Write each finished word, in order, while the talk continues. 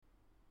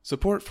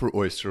Support for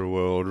Oyster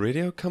World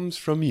Radio comes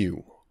from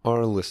you,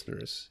 our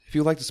listeners. If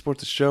you'd like to support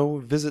the show,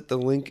 visit the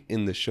link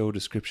in the show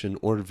description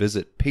or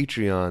visit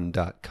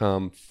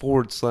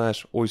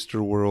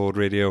patreon.com/Oyster World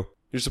Radio.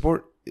 Your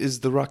support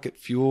is the rocket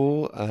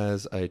fuel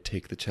as I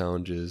take the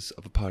challenges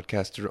of a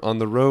podcaster on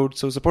the road,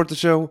 so support the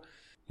show.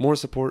 More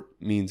support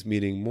means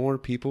meeting more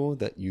people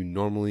that you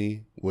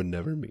normally would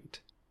never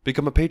meet.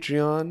 Become a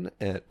Patreon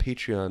at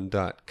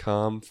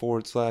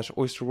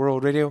patreon.com/Oyster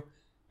World Radio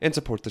and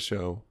support the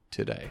show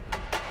today.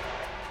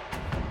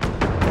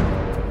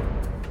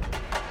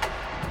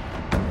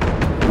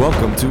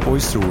 Welcome to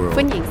Oyster World.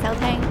 歡迎收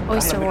聽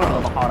Oyster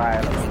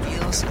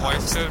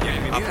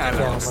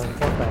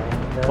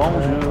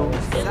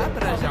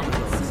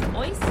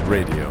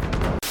World。Radio.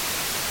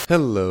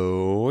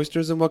 Hello,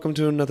 oysters, and welcome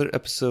to another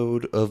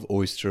episode of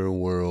Oyster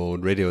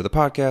World Radio, the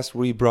podcast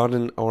where we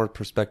broaden our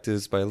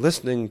perspectives by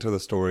listening to the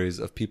stories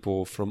of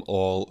people from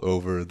all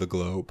over the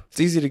globe. It's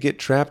easy to get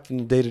trapped in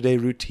the day-to-day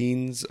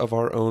routines of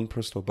our own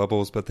personal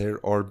bubbles, but there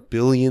are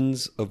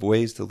billions of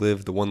ways to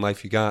live the one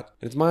life you got.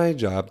 And it's my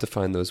job to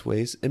find those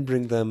ways and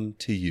bring them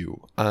to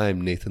you.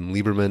 I'm Nathan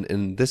Lieberman,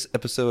 and in this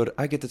episode,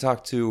 I get to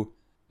talk to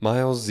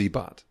Miles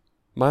Zebot.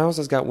 Miles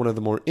has got one of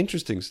the more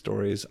interesting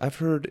stories I've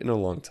heard in a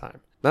long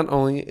time. Not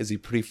only is he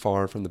pretty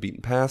far from the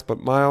beaten path,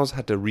 but Miles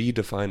had to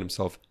redefine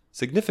himself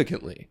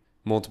significantly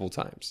multiple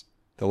times.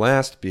 The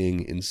last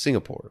being in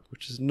Singapore,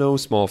 which is no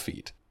small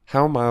feat.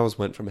 How Miles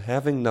went from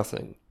having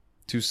nothing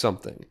to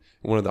something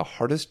in one of the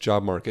hardest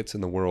job markets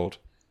in the world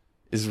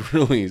is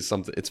really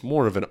something. It's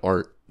more of an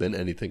art than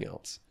anything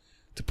else.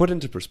 To put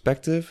into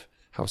perspective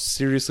how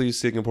seriously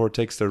Singapore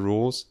takes their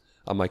rules,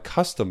 on my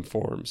custom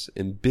forms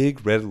in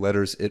big red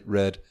letters it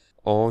read,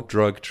 "All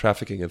drug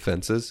trafficking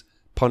offenses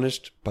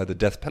punished by the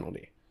death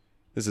penalty."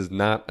 This is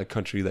not a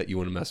country that you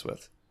want to mess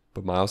with.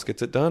 But Miles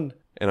gets it done,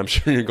 and I'm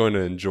sure you're going to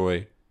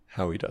enjoy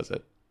how he does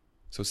it.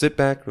 So sit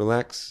back,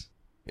 relax,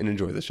 and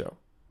enjoy the show.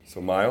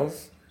 So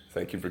Miles,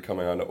 thank you for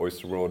coming on to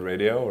Oyster World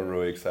Radio. We're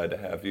really excited to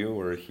have you.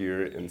 We're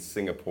here in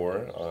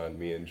Singapore on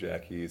me and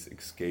Jackie's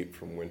escape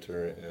from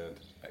winter, and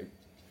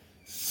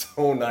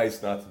so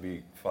nice not to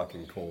be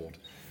fucking cold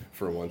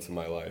for once in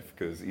my life,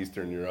 because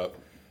Eastern Europe,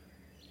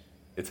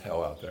 it's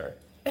hell out there.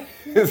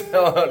 It's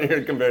hell out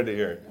here compared to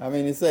here. I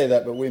mean, you say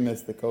that, but we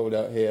miss the cold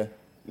out here.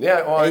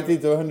 Yeah, well, 80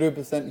 to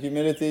 100%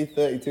 humidity,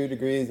 32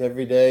 degrees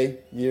every day,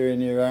 year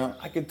in, year out.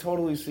 I could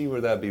totally see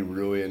where that'd be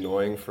really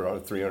annoying for our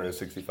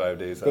 365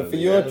 days out But of for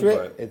the your year,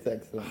 trip, it's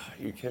excellent.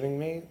 Are you kidding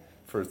me?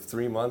 For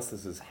 3 months,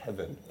 this is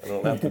heaven. I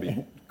don't have to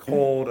be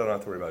cold. I don't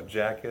have to worry about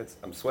jackets.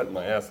 I'm sweating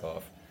my ass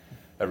off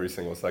every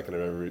single second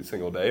of every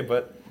single day,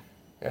 but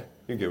yeah,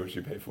 you get what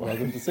you pay for.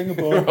 Welcome to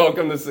Singapore.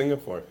 Welcome to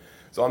Singapore.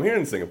 So I'm here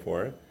in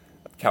Singapore,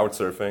 couch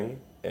surfing,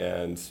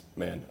 and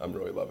man, I'm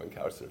really loving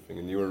couch surfing.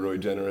 And you were really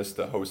generous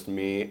to host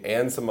me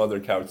and some other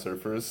couch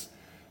surfers.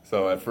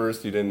 So at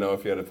first you didn't know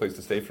if you had a place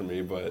to stay for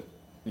me, but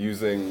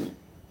using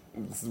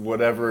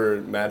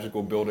whatever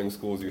magical building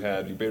schools you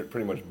had, you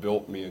pretty much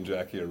built me and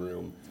Jackie a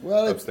room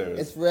upstairs.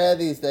 It's rare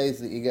these days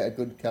that you get a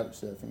good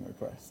couch surfing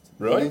request.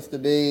 Really?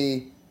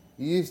 You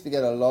used to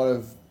get a lot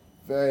of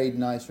very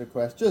nice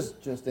requests,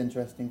 just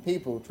interesting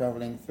people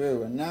traveling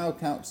through. And now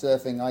couch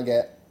surfing, I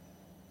get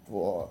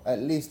for at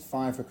least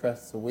 5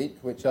 requests a week,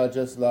 which are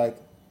just like,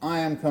 I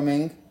am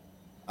coming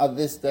at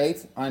this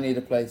date, I need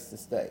a place to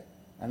stay.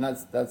 And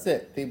that's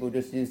it. People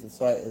just use the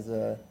site as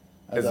a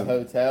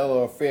hotel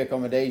or a free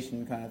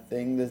accommodation kind of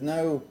thing. There's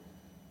no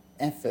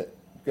effort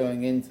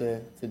going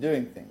into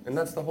doing things. And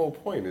that's the whole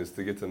point, is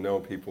to get to know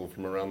people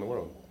from around the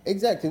world.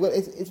 Exactly. Well,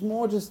 it's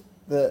more just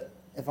that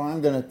if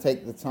I'm going to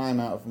take the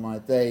time out of my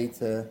day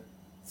to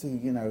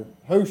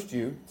host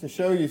you, to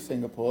show you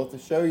Singapore, to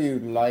show you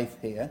life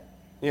here,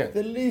 yeah,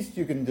 the least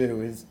you can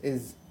do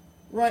is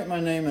write my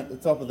name at the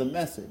top of the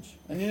message,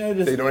 and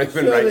just they don't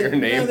even write your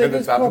name at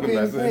the top of the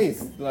message. Copy and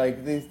paste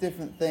like these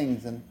different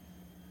things, and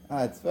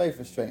it's very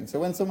frustrating. So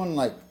when someone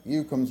like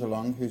you comes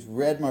along who's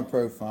read my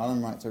profile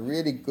and writes a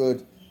really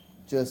good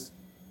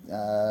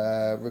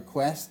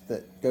request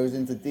that goes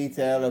into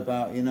detail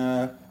about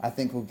I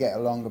think we'll get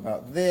along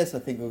about this, I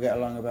think we'll get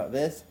along about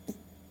this,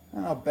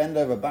 and I'll bend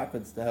over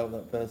backwards to help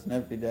that person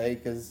every day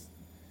because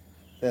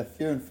they're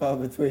few and far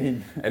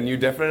between. And you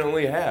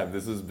definitely have.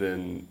 This has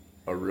been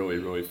a really,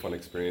 really fun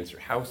experience. Your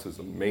house is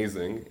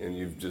amazing, and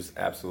you've just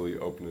absolutely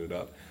opened it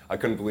up. I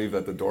couldn't believe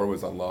that the door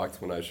was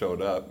unlocked when I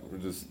showed up. We're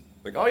just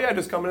like, oh yeah,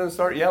 just come in and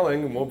start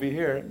yelling, and we'll be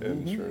here.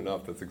 And sure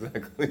enough, that's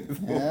exactly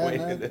the way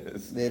it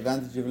is. The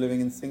advantage of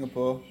living in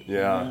Singapore.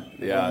 Yeah.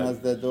 Everyone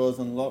has their doors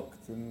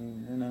unlocked,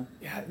 and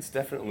Yeah, it's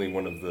definitely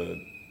one of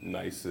the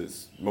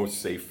nicest,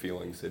 most safe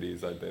feeling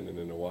cities I've been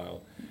in a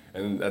while.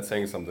 And that's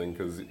saying something,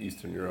 because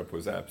Eastern Europe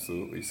was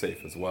absolutely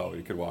safe as well.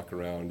 You could walk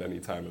around any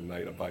time of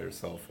night by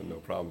yourself and no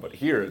problem. But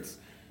here it's,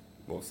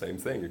 well, same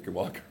thing. You could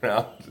walk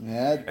around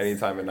any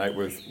time of night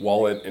with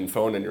wallet and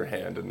phone in your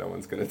hand and no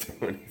one's going to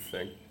do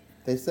anything.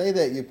 They say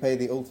that you pay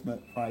the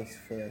ultimate price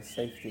for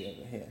safety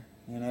over here.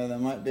 There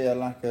might be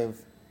a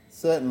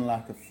certain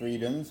lack of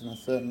freedoms and a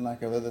certain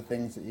lack of other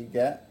things that you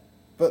get,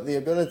 but the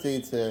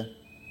ability to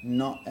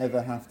not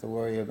ever have to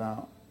worry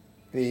about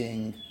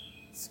being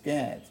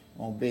scared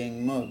or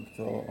being mugged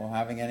or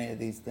having any of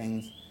these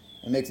things.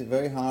 It makes it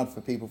very hard for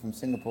people from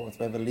Singapore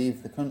to ever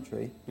leave the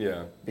country.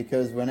 Yeah.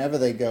 Because whenever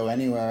they go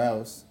anywhere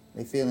else,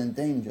 they feel in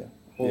danger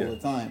all the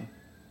time.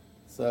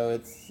 So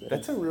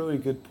That's a really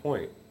good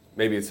point.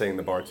 Maybe it's setting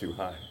the bar too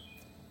high.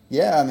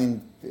 Yeah, I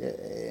mean,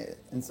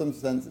 in some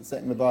sense it's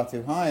setting the bar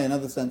too high. In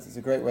other sense, it's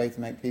a great way to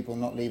make people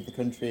not leave the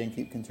country and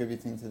keep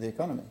contributing to the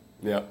economy.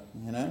 Yeah.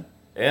 You know?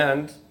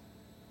 And,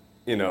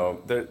 you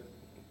know,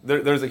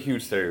 there's a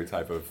huge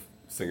stereotype of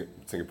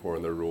Singapore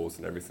and their rules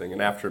and everything.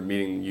 And after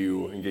meeting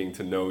you and getting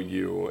to know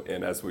you,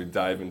 and as we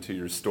dive into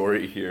your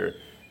story here,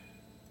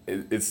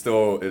 it's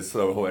so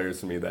hilarious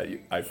to me that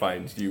I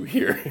find you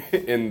here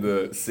in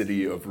the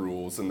city of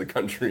rules, in the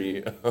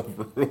country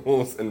of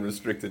rules and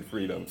restricted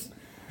freedoms.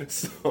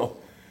 So,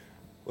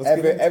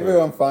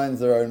 everyone finds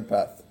their own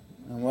path.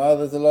 And while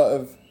there's a lot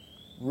of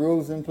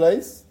rules in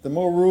place, the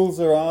more rules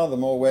there are, the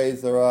more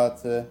ways there are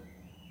to,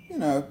 you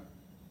know...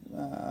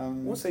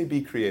 we'll say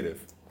be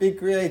creative. Be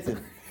creative,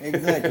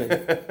 exactly.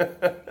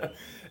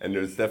 And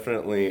there's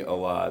definitely a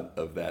lot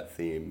of that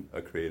theme,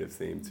 a creative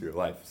theme to your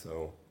life.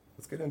 So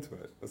let's get into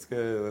it. Let's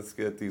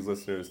get these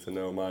listeners to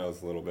know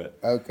Miles a little bit.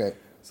 Okay.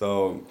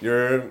 So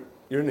you're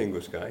an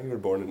English guy. You were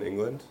born in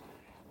England.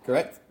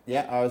 Correct.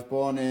 Yeah, I was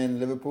born in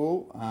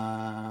Liverpool.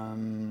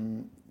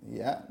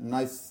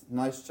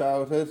 Nice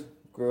childhood.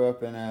 Grew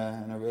up in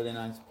a really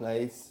nice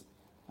place.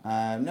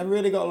 Never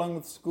really got along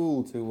with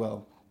school too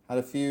well. Had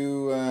a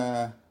few.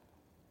 I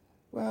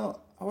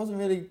wasn't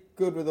really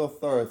good with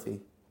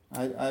authority.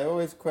 I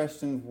always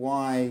questioned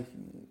why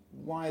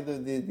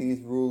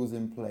these rules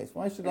in place.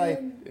 Why should I?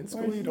 In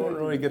school, you don't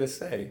really get a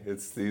say.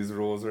 It's these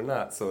rules or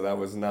not. So that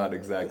was not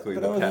exactly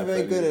the path. But I wasn't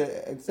very good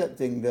at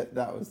accepting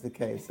that was the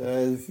case.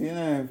 As you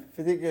know,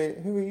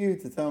 particularly, who are you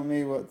to tell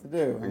me what to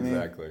do?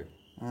 Exactly.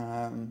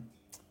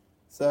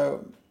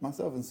 So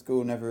myself and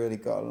school never really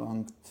got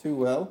along too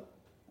well.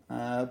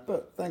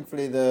 But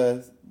thankfully,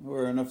 there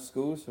were enough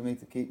schools for me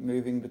to keep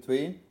moving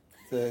between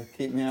to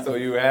keep me out. So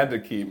you had to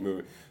keep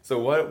moving. So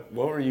what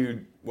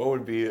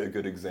would be a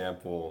good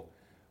example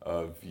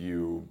of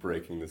you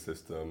breaking the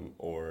system,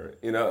 or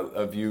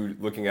of you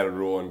looking at a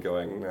rule and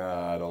going,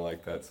 nah, I don't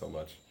like that so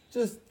much?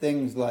 Just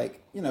things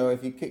like,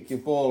 if you kick your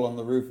ball on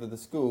the roof of the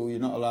school, you're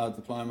not allowed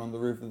to climb on the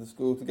roof of the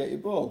school to get your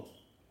ball.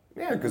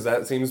 Yeah, because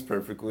that seems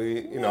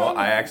perfectly,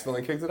 I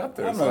accidentally kicked it up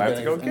there, so I have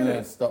to go get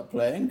it. Stop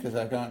playing because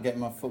I can't get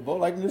my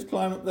football. I can just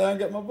climb up there and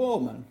get my ball,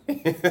 man.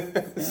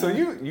 So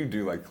you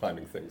do like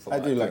climbing things a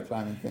lot. I do like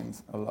climbing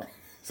things a lot.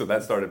 So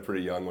that started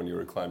pretty young when you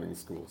were climbing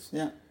schools.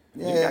 Yeah.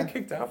 You got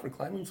kicked out for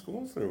climbing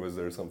schools, or was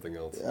there something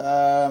else?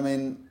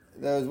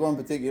 There was one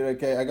particular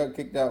case. I got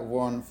kicked out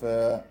one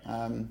for,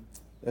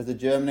 there's a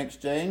German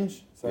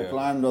exchange. So I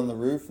climbed on the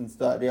roof and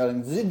started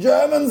yelling, "The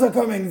Germans are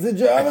coming! The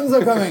Germans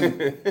are coming!"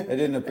 They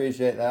didn't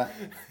appreciate that.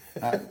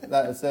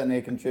 That was certainly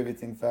a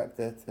contributing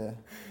factor to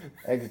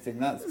exiting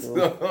that school.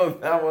 So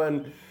that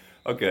one,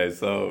 okay,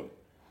 so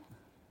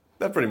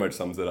that pretty much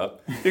sums it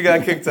up. You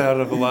got kicked out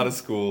of a lot of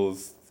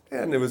schools,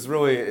 and it was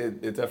really,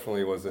 it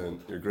definitely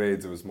wasn't your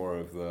grades. It was more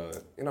of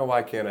the,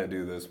 why can't I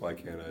do this? Why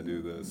can't I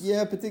do this?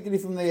 Yeah, particularly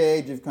from the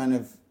age of kind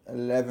of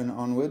 11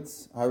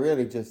 onwards, I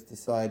really just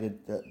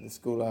decided that the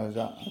school I was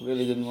at, I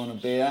really didn't want to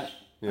be at,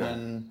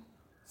 and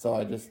so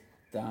I just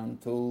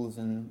downed tools,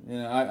 and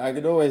I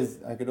could always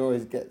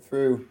get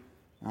through,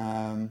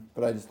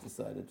 but I just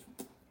decided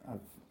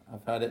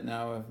I've had it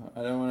now.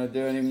 I don't want to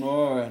do any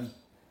more,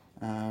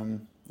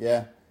 and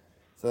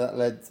so that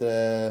led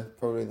to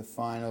probably the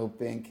final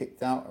being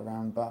kicked out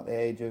around about the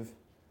age of,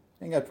 I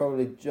think I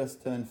probably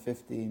just turned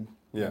 15.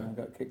 Yeah. I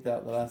got kicked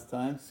out the last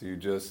time. So you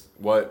just,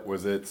 what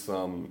was it?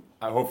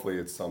 Hopefully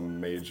it's some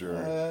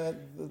major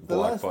the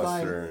last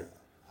blockbuster.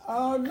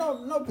 Time,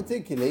 not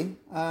particularly.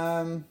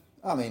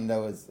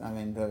 There was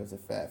a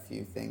fair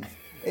few things.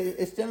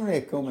 It's generally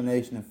a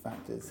culmination of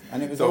factors,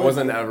 and it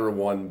wasn't ever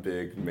one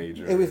big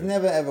major. It was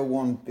never ever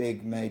one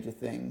big major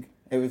thing.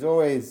 It was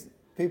always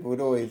people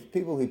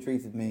who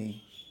treated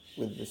me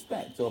with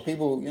respect, or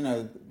people,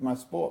 my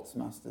sports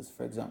masters,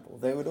 for example.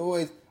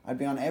 I'd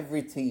be on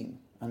every team.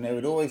 And they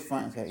would always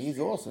fight and say, "He's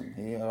awesome.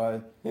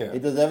 He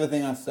does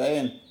everything I say."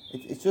 And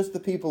it's just the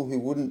people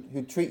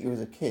who treat you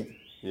as a kid.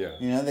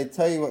 Yeah. They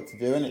tell you what to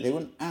do, and they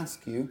wouldn't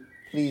ask you,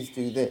 "Please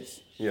do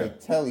this." Yeah. They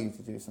tell you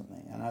to do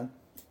something, and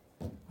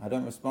I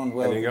don't respond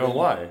well. And you go,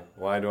 "Why?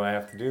 Why do I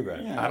have to do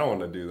that? Yeah. I don't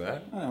want to do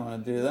that." I don't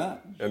want to do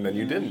that. And then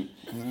you didn't.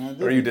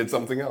 didn't. Or you did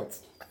something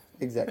else.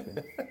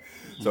 Exactly.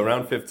 So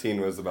around 15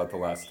 was about the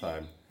last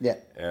time. Yeah.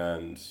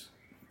 And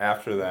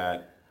after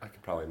that, I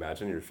could probably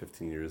imagine you're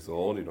 15 years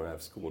old, you don't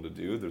have school to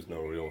do, there's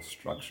no real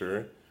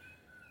structure.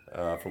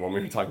 From when we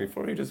were talking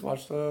before, you just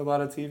watched a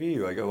lot of TV,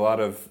 like a lot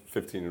of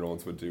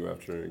 15-year-olds would do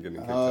after getting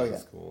kicked out of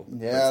school.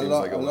 Yeah, a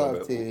lot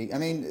of TV. I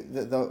mean,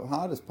 the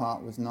hardest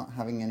part was not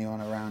having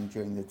anyone around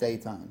during the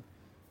daytime,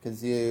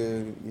 because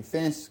you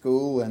finish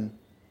school and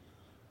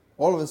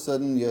all of a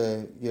sudden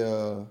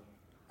you're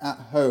at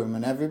home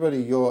and everybody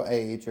your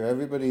age or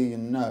everybody you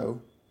know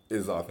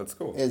is off at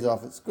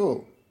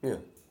school. Yeah.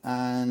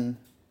 And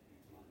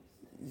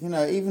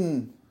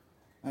even,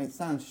 it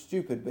sounds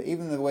stupid, but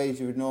even the ways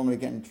you would normally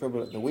get in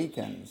trouble at the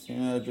weekends,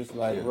 just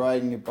like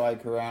riding your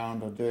bike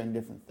around or doing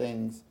different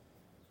things.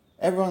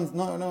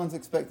 No one's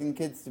expecting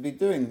kids to be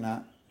doing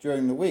that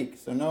during the week,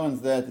 so no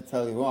one's there to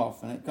tell you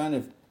off, and it kind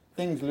of,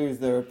 things lose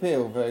their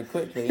appeal very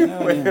quickly.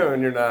 When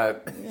you're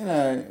not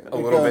a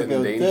little bit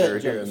in danger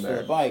here and there.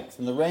 For the bikes,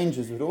 and the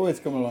rangers would always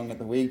come along at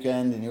the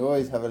weekend, and you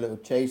always have a little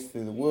chase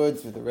through the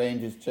woods with the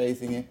rangers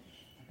chasing you.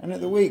 And at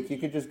the week, you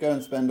could just go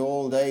and spend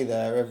all day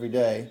there every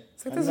day,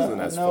 and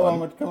no one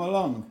would come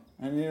along.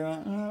 And you're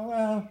like, oh,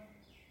 well,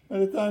 by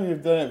the time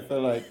you've done it for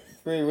like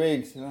 3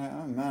 weeks, you're like,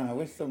 oh man, I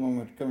wish someone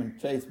would come and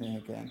chase me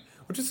again.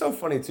 Which is so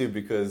funny too,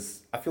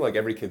 because I feel like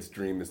every kid's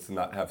dream is to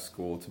not have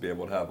school, to be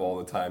able to have all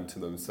the time to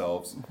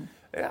themselves.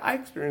 Mm-hmm. I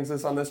experienced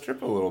this on this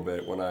trip a little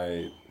bit when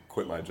I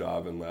quit my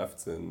job and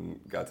left and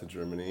got to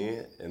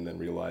Germany, and then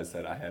realized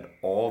that I had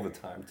all the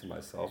time to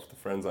myself. The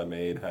friends I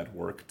made had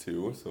work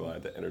too, so I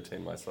had to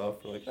entertain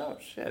myself. We're like, oh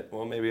shit,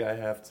 well maybe I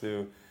have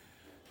to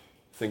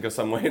think of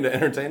some way to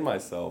entertain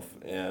myself.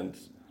 And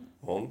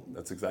well,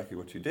 that's exactly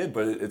what you did,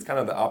 but it's kind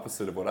of the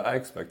opposite of what I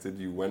expected.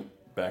 You went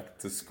back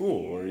to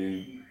school, or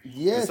you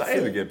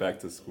decided to get back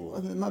to school.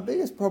 My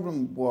biggest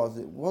problem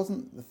it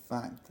wasn't the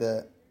fact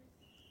that,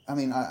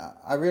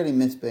 I really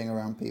miss being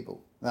around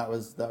people. That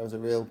was a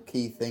real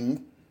key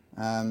thing.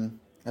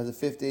 As a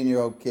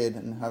 15-year-old kid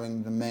and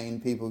having the main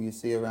people you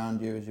see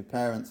around you as your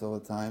parents all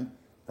the time,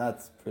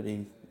 that's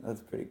pretty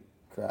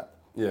crap.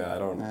 Yeah, I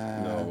don't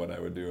know what I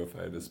would do if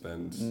I had to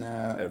spend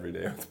every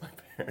day with my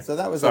parents. So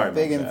that was a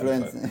big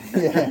influence.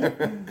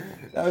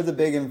 That was a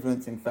big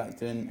influencing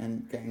factor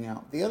in getting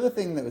out. The other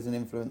thing that was an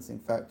influencing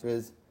factor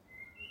is,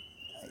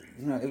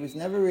 it was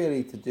never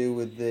really to do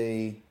with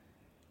the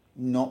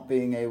not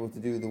being able to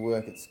do the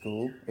work at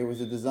school. It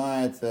was a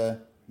desire to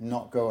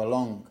not go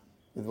along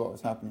with what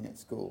was happening at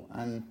school,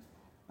 and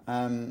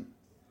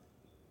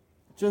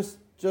just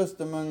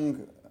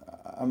among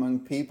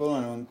people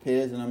and among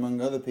peers and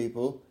among other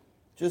people,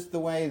 just the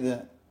way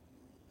that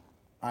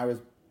I was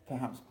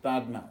perhaps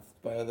bad-mouthed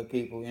by other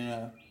people,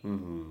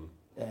 Mm-hmm.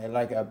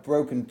 Like a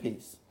broken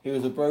piece. He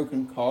was a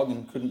broken cog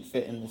and couldn't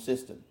fit in the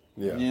system.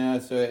 Yeah.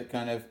 So it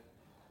kind of,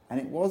 and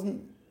it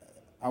wasn't.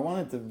 I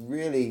wanted to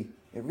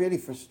it really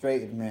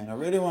frustrated me, and I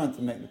really wanted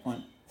to make the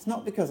point. It's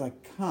not because I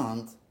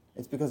can't,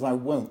 it's because I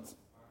won't.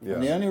 Yeah.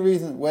 And the only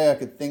way I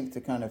could think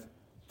to kind of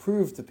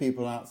prove to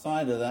people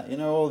outside of that,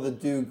 all the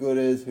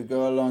do-gooders who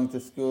go along to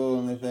school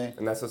and they think...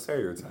 And that's a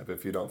stereotype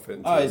if you don't fit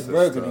into the system. Oh,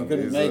 he's broken, he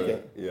couldn't make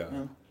it.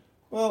 Yeah.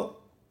 Well...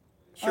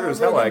 Sure as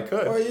hell I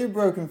could. Or are you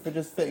broken for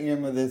just fitting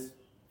in with this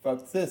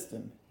fucked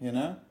system,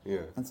 Yeah.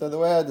 And so the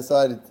way I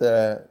decided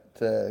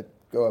to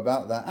go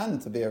about that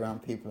and to be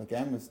around people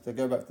again was to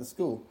go back to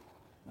school.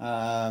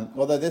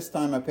 Although this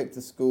time I picked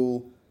a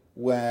school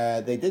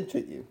where they did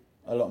treat you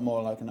a lot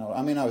more like an adult.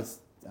 I was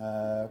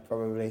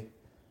probably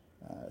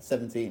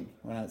 17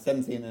 when I was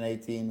 17 and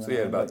 18. So you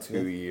had about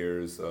 2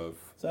 years of.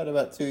 So I had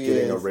about 2 years.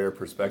 Getting a rare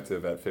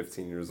perspective at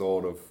 15 years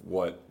old of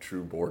what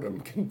true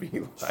boredom can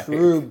be like.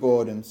 True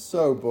boredom,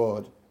 so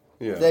bored.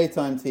 Yeah.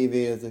 Daytime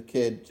TV as a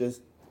kid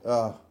just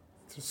it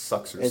just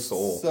sucks your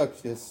soul. It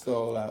sucks your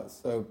soul out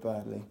so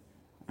badly.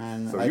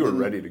 And so you were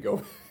ready to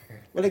go.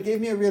 Well, it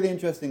gave me a really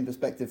interesting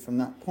perspective from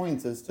that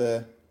point as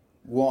to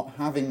what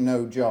having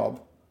no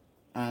job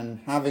and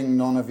having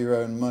none of your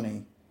own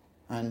money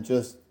and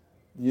just,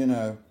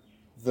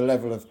 the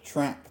level of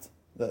trapped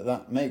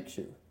that makes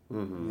you,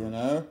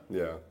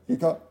 Yeah.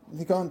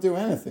 You can't do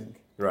anything.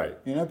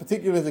 Right.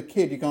 Particularly as a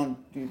kid, you don't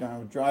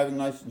have a driving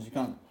license, you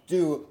can't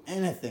do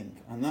anything.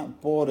 And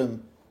that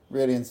boredom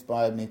really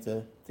inspired me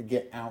to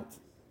get out.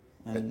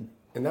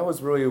 And that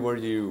was really where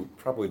you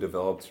probably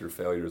developed your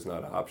failure is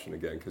not an option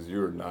again, because you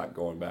were not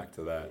going back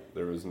to that.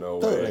 There was no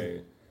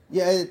way.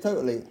 Yeah,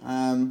 totally.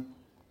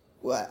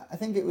 Well, I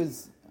think it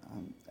was,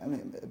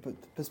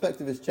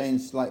 perspective has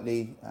changed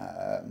slightly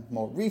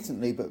more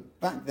recently, but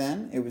back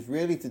then it was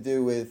really to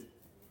do with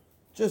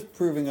just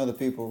proving other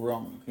people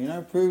wrong.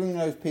 Proving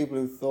those people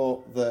who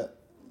thought that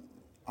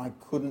I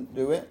couldn't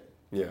do it,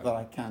 that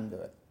I can do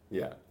it.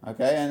 Yeah.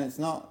 Okay, and it's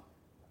not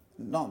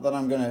that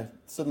I'm going to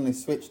suddenly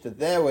switch to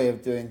their way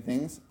of doing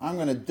things. I'm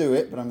going to do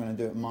it, but I'm going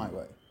to do it my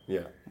way.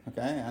 Yeah.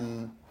 Okay,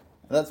 and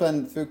that's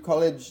when through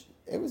college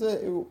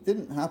it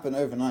didn't happen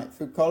overnight.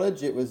 Through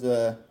college it was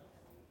a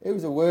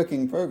work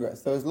in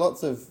progress. There was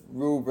lots of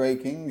rule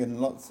breaking and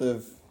lots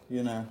of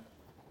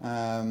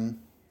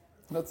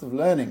lots of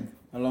learning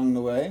along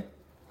the way.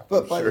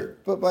 But by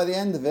the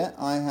end of it,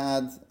 I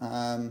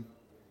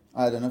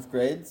had enough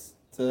grades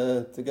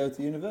to go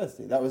to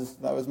university. That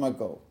was my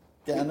goal.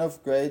 Get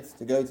enough grades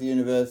to go to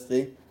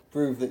university,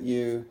 prove that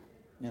you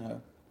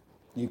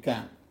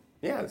can.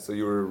 Yeah, so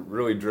you were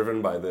really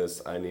driven by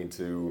this. I need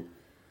to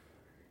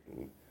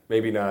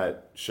maybe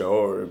not show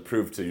or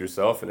prove to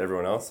yourself and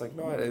everyone else, like,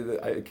 no,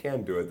 I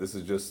can do it. This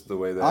is just the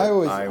way that I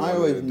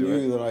always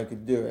knew that I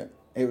could do it.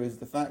 It was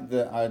the fact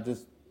that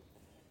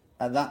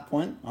at that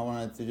point, I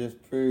wanted to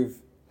just prove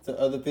to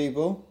other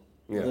people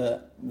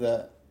that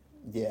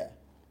it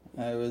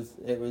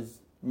was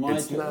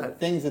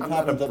Things had I'm not a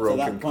happened up to broken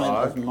that point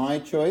cog. as my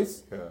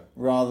choice, Yeah.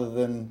 rather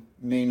than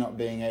me not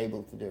being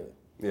able to do it.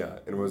 Yeah,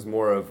 and it was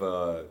more of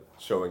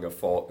showing a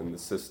fault in the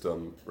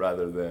system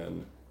rather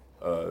than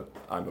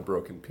I'm a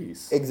broken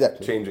piece.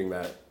 Exactly. Changing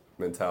that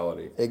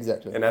mentality.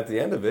 Exactly. And at the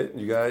end of it,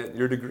 you got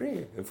your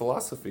degree in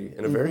philosophy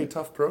in a very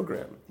tough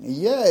program.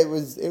 Yeah, it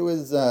was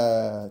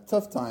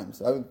tough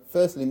times.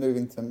 Firstly,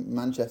 moving to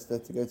Manchester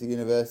to go to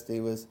university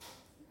was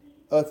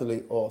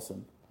utterly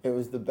awesome. It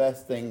was the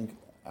best thing,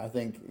 I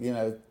think,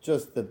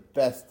 just the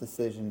best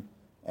decision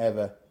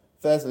ever.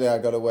 Firstly, I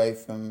got away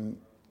from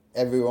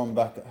everyone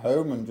back at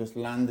home and just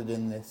landed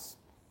in this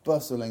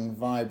bustling,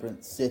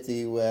 vibrant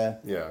city where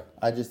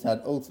I just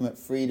had ultimate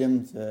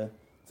freedom to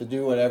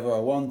do whatever I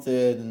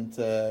wanted and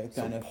to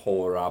kind of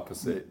polar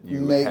opposite. You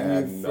make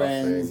had new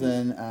friends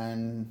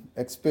and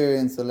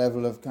experience a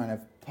level of kind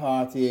of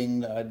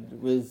partying that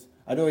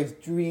I'd always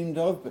dreamed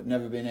of but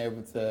never been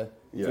able to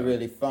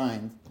really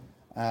find.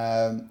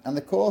 And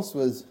the course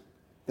was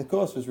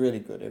really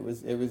good. It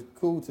was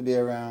cool to be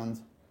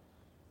around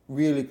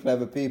really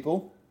clever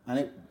people, and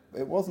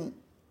it wasn't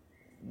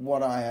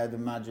what I had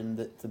imagined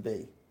it to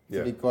be.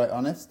 To be quite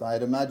honest, I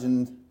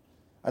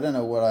don't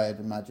know what I had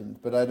imagined,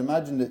 but I'd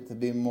imagined it to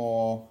be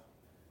more,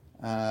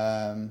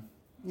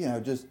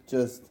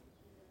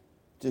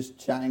 just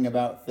chatting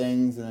about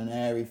things in an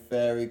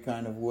airy-fairy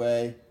kind of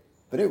way.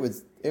 But it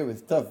was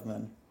tough,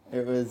 man.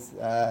 It was.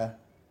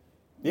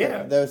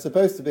 There was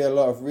supposed to be a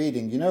lot of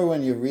reading. You know,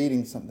 when you're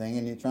reading something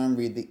and you try and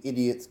read the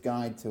Idiot's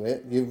Guide to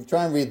it, you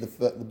try and read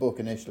the book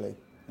initially,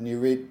 and you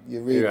read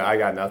I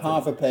got nothing.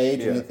 half a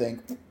page, and you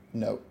think,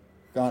 no,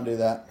 can't do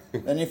that.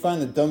 Then you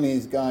find the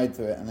Dummy's Guide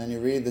to it, and then you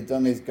read the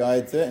Dummy's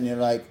Guide to it, and you're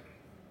like,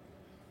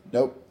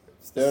 nope,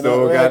 still not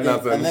working. Got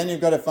nothing. And then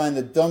you've got to find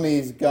the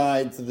Dummy's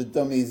Guide to the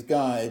Dummy's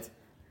Guide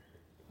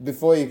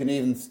before you can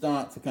even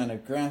start to kind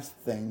of grasp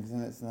things,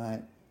 and it's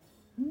like,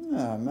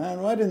 oh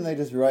man, why didn't they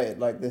just write it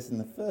like this in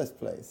the first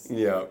place?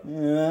 Yeah.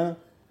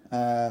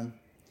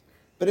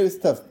 But it was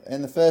tough.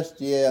 In the first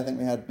year, I think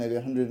we had maybe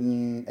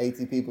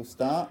 180 people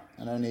start,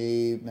 and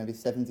only maybe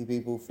 70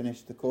 people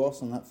finished the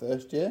course on that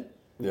first year.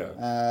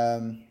 Yeah.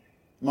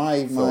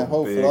 My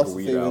whole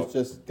philosophy was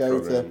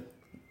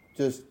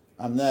just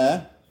I'm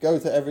there, go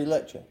to every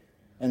lecture.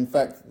 In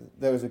fact,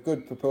 there was a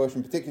good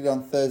proportion, particularly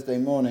on Thursday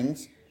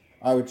mornings,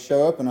 I would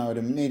show up and I would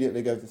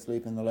immediately go to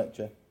sleep in the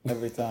lecture.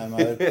 Every time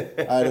I'd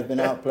have been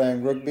out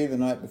playing rugby the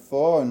night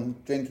before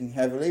and drinking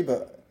heavily,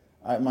 but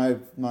my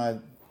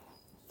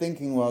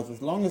thinking was,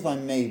 as long as I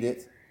made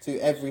it to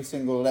every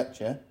single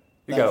lecture,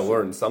 you got to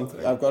learn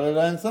something. I've got to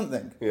learn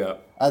something. Yeah.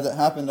 As it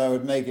happened, I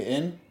would make it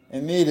in,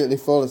 immediately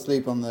fall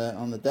asleep on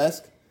the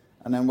desk,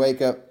 and then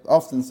wake up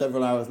often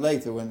several hours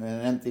later when in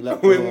an empty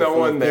lecture with no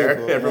one there,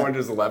 people, everyone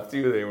just left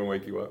you. They didn't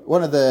wake you up.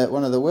 One of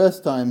the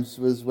worst times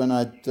was when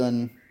I'd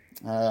done.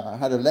 I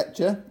had a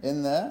lecture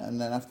in there,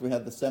 and then after we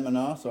had the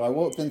seminar, so I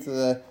walked into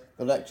the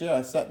lecture,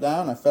 I sat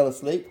down, I fell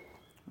asleep.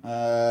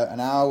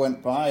 An hour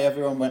went by,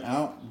 everyone went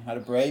out and had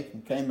a break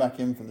and came back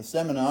in for the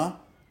seminar.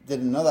 Did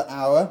another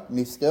hour,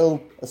 me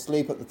still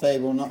asleep at the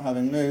table, not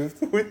having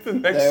moved. With the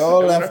next they all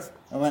seminar. left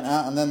and went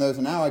out, and then there was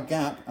an hour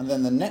gap, and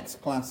then the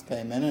next class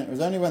came in, and it was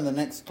only when the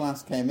next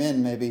class came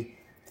in, maybe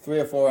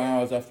 3 or 4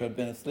 hours after I'd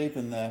been asleep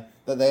in there,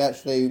 that they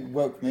actually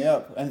woke me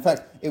up. In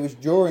fact, it was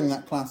during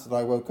that class that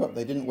I woke up.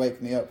 They didn't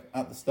wake me up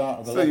at the start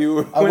of the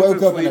lecture. I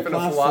woke up in a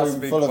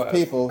classroom full of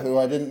people who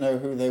I didn't know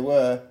who they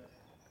were.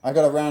 I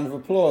got a round of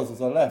applause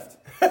as I left.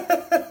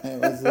 It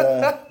was.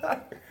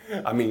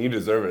 I mean, you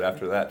deserve it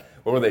after that.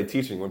 What were they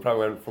teaching? We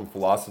probably went from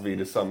philosophy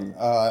to some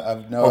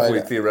I've no hopefully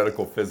idea.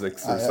 Theoretical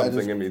physics or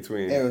something in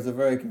between. It was a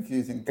very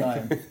confusing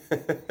time.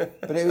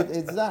 But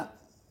it's that,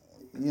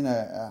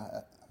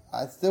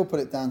 I still put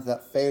it down to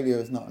that failure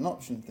is not an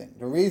option thing.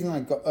 The reason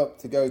I got up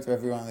to go to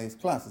every one of these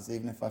classes,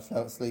 even if I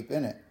fell asleep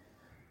in it,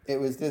 it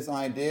was this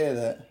idea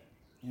that,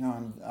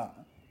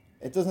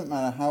 it doesn't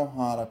matter how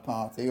hard I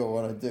party or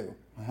what I do.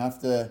 I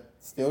have to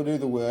still do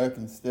the work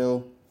and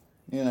still,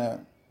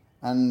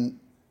 and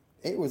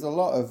it was a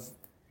lot of,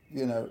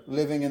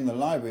 living in the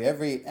library.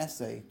 Every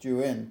essay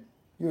due in,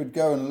 you would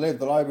go and live.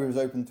 The library was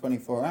open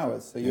 24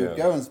 hours, so you would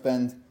go and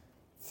spend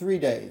 3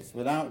 days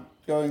without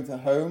going to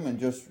home and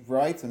just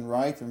write and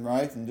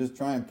just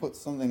try and put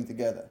something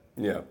together.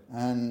 Yeah.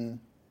 And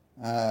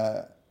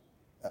the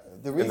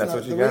reason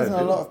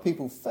a lot of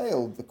people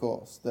failed the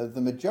course,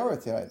 the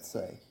majority I'd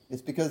say,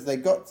 is because they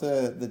got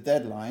to the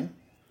deadline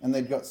and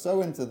they'd got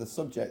so into the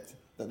subject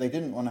that they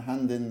didn't want to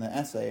hand in the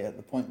essay at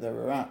the point they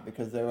were at,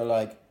 because they were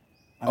like,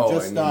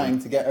 I'm starting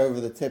to get over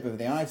the tip of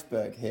the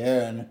iceberg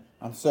here, and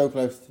I'm so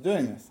close to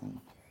doing this.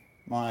 And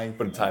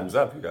but time's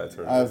up. You got to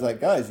turn. I was like,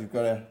 guys, you've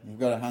got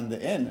to hand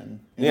it in,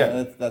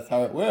 and that's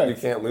how it works. You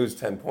can't lose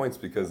 10 points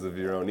because of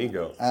your own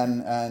ego.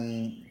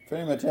 And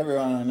pretty much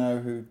everyone I know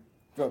who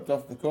dropped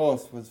off the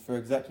course was for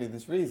exactly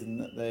this reason,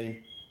 that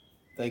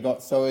they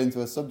got so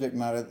into a subject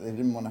matter that they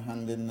didn't want to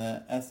hand in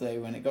the essay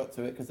when it got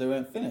to it because they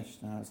weren't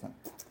finished. And I was like,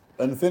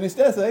 unfinished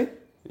essay?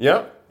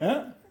 Yep.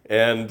 Yeah.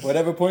 And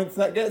whatever points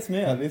that gets me,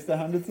 at least I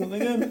handed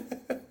something in.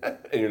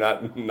 and you're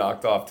not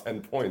knocked off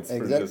 10 points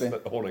Exactly. for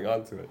just holding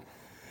on to it.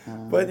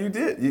 But you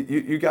did.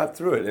 You got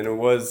through it, and it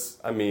was.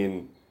 I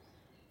mean,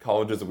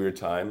 college is a weird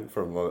time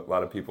for a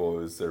lot of people.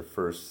 It was their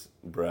first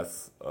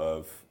breath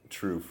of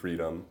true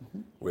freedom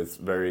with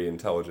very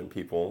intelligent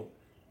people,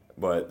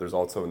 but there's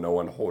also no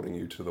one holding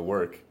you to the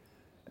work,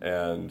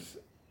 and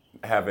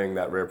having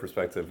that rare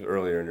perspective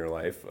earlier in your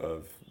life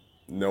of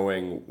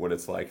knowing what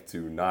it's like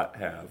to not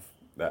have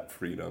that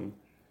freedom.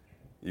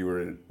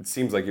 It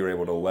seems like you were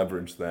able to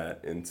leverage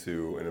that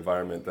into an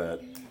environment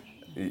that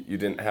you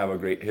didn't have a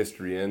great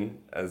history in,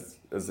 as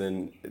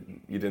in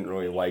you didn't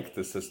really like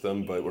the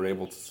system, but were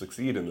able to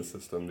succeed in the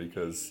system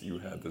because you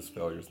had this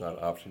failure is not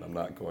an option. I'm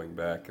not going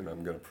back, and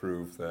I'm going to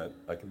prove that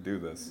I can do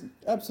this.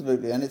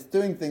 Absolutely, and it's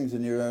doing things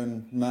in your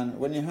own manner.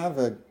 When you have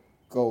a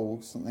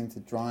goal, something to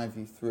drive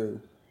you through,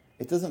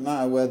 it doesn't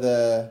matter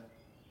whether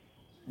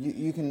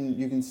you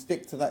can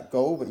stick to that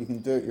goal, but you can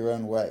do it your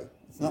own way.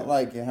 It's not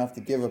like you have to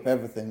give up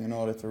everything in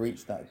order to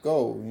reach that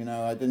goal. You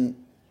know,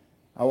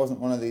 I wasn't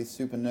one of these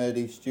super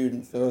nerdy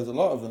students. There was a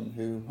lot of them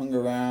who hung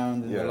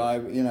around in the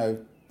library. You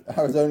know,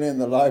 I was only in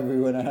the library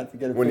when I had to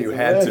get a when piece you of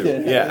had work to,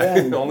 in.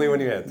 yeah, only when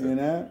you had to. You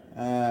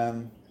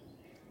know,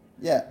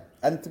 yeah.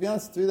 And to be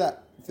honest, through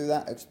that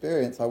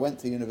experience, I went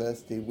to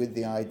university with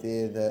the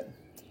idea that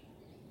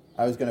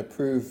I was going to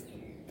prove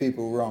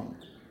people wrong.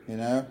 You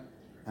know,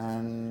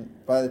 and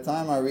by the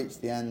time I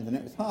reached the end, and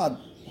it was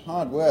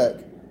hard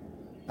work.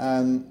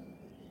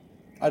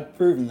 I'd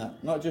proven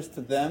that, not just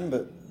to them,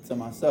 but to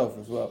myself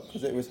as well,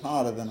 because it was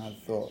harder than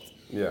I'd thought.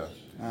 Yeah.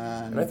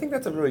 And I think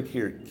that's a really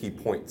key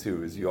point,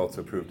 too, is you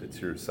also proved it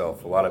to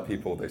yourself. A lot of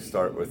people, they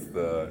start with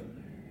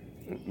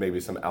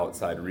maybe some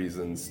outside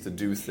reasons to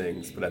do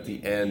things, but at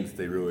the end,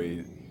 the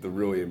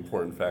really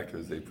important factor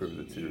is they proved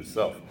it to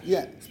yourself.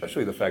 Yeah.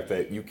 Especially the fact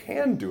that you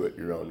can do it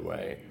your own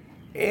way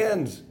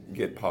and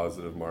get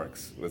positive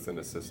marks within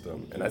a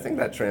system. And I think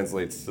that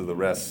translates to the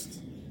rest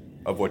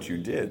of what you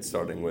did,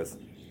 starting with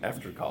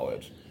after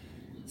college.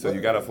 So you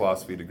got a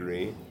philosophy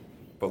degree,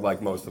 but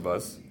like most of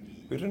us,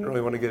 we didn't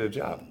really want to get a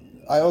job.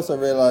 I also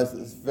realised that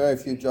there's very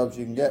few jobs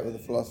you can get with a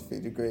philosophy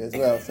degree as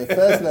well. So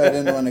firstly, I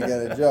didn't want to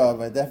get a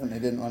job. I definitely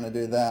didn't want to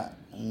do that.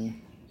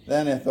 And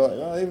then I thought,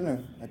 well, even if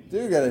I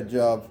do get a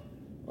job,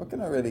 what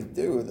can I really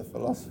do with a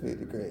philosophy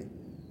degree?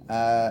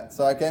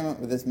 So I came up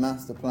with this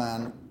master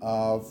plan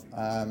of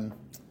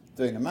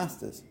doing a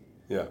master's.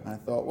 Yeah. And I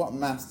thought, what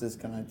masters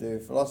can I do?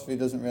 Philosophy I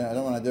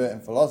don't want to do it in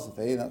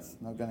philosophy. That's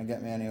not going to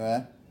get me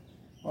anywhere.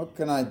 What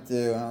can I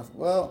do? And I thought,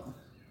 well,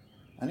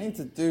 I need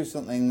to do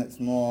something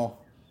that's more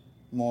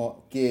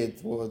geared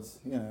towards,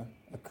 you know,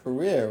 a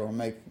career or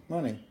make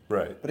money.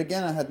 Right. But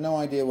again, I had no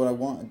idea what I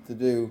wanted to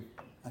do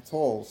at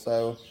all.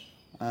 So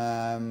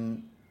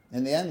in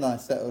the end, I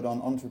settled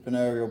on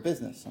entrepreneurial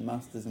business, a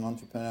master's in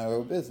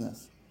entrepreneurial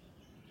business.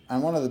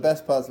 And one of the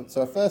best parts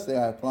so firstly,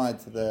 I applied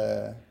to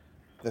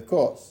the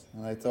course,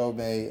 and they told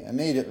me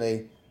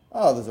immediately,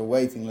 oh, there's a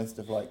waiting list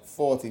of like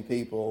 40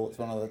 people. It's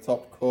one of the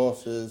top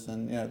courses,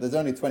 and you know, there's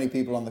only 20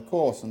 people on the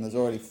course, and there's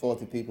already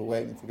 40 people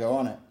waiting to go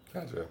on it.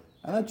 Gotcha.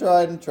 And I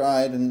tried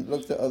and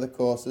looked at other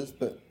courses,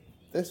 but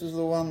this was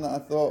the one that I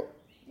thought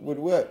would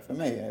work for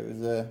me. It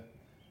was a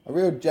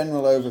real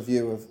general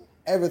overview of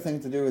everything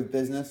to do with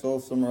business, all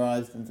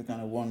summarized into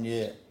kind of 1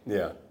 year.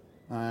 Yeah.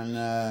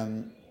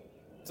 And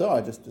so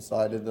I just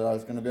decided that I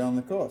was going to be on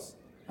the course.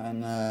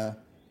 And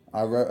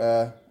I wrote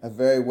a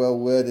very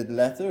well-worded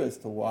letter as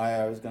to why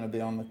I was going to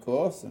be on the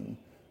course and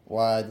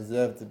why I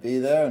deserved to be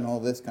there and all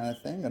this kind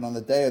of thing. And on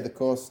the day of the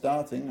course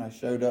starting, I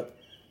showed up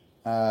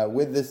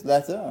with this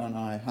letter, and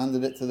I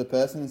handed it to the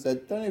person and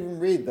said, don't even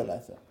read the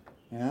letter.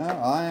 You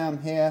know, I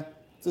am here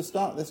to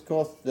start this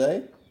course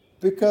today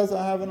because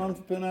I have an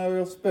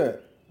entrepreneurial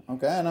spirit.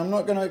 Okay, and I'm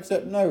not going to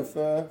accept no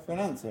for an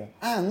answer.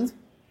 And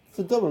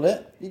to double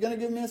it, you're going to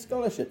give me a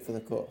scholarship for the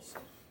course.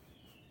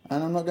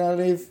 And I'm not going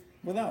to leave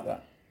without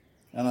that.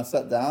 And I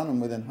sat down,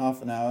 and within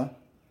half an hour,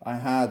 I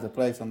had a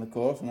place on the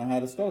course, and I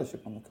had a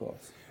scholarship on the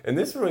course. And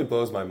this really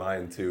blows my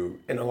mind, too.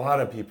 And a lot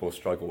of people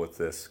struggle with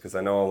this, because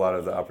I know a lot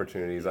of the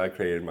opportunities I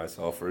created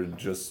myself are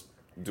just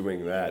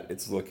doing that.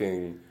 It's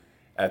looking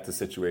at the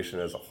situation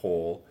as a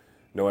whole,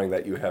 knowing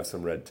that you have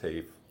some red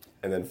tape,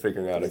 and then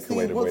figuring out a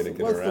creative way to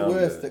get around it. What's the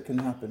worst that can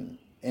happen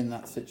in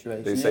that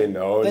situation? They say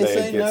no, and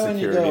they get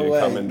security to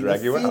come and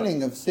drag you out. The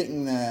feeling of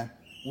sitting there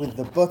with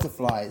the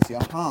butterflies,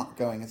 your heart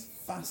going as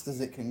fast as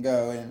it can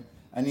go,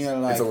 and you're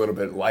like... It's a little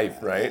bit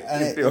life, right?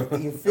 And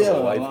you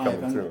feel life alive.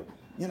 coming through.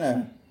 You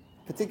know,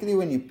 particularly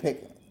when you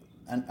pick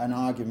an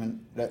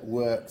argument that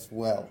works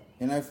well.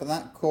 You know, for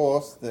that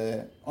course,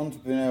 the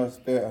entrepreneurial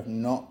spirit of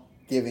not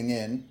giving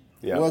in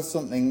was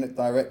something that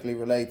directly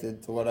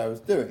related to what I was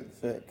doing.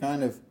 So it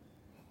kind of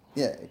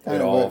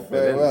worked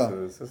very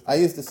well. I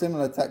used a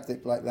similar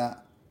tactic like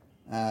that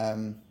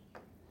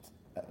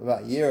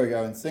about a year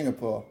ago in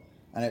Singapore,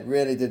 and it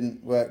really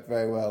didn't work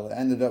very well. It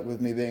ended up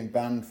with me being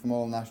banned from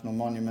all national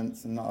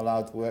monuments and not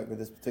allowed to work with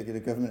this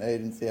particular government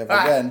agency ever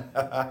again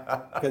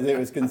because it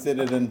was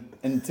considered an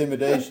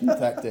intimidation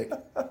tactic.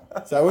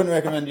 So I wouldn't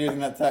recommend using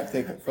that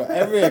tactic for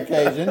every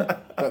occasion,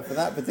 but for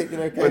that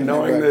particular occasion, But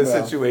knowing it the worked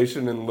well.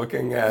 situation and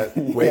looking at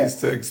ways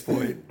to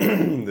exploit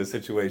the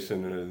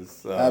situation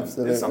is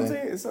Absolutely.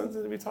 it's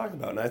something to be talked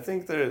about. And I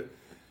think that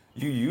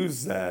you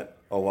use that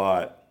a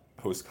lot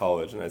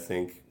post-college, and I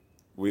think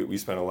we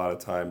spent a lot of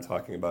time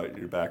talking about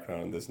your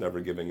background, this never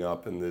giving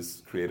up and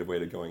this creative way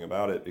to going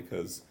about it,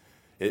 because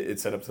it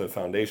set up the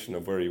foundation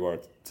of where you are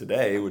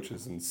today, which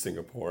is in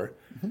Singapore,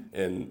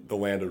 in the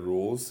land of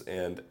rules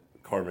and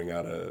carving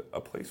out a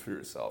place for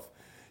yourself.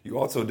 You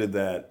also did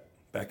that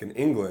back in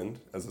England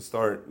as a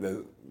start.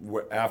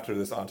 After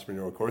this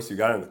entrepreneurial course, you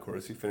got in the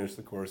course, you finished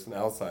the course, and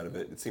outside of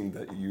it, it seemed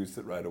that you used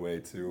it right away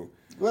to...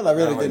 Well, I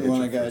really not only didn't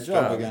want to your get a first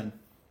job again.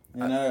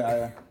 You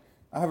know,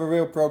 I have a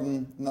real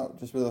problem, not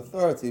just with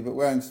authority, but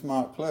wearing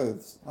smart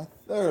clothes. I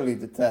thoroughly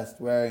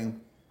detest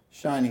wearing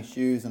shiny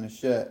shoes and a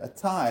shirt. A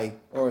tie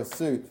or a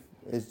suit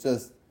is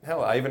just...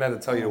 Hell, I even had to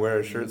tell you to wear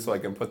a shirt so I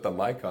can put the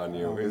mic on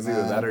you. It was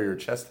either that or your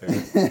chest hair.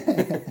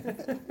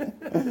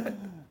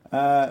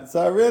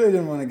 So I really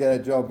didn't want to get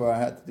a job where I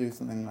had to do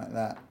something like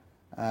that.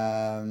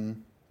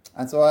 And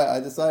so I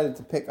decided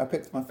I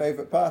picked my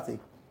favorite party.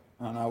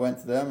 And I went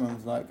to them and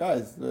was like,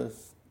 guys,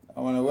 I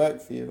want to work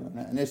for you. And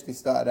I initially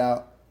started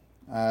out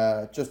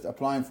just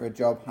applying for a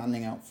job,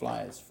 handing out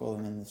flyers for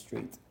them in the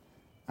street.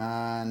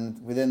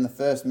 And within the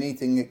first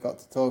meeting, it got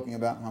to talking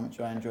about how much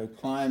I enjoyed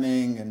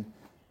climbing, and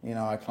you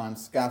know, I climbed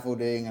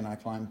scaffolding and I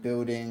climbed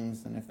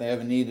buildings, and if they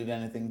ever needed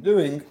anything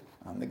doing,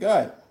 I'm the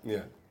guy.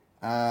 Yeah.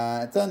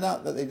 It turned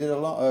out that they did a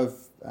lot of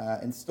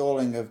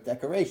installing of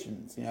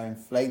decorations, you know,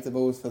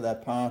 inflatables for their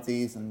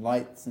parties and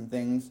lights and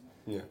things.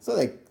 Yeah. So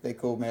they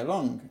called me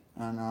along,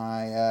 and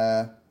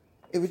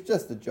it was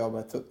just a job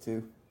I took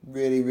to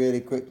really,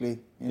 really quickly.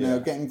 You know,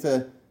 getting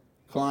to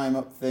climb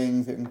up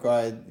things, it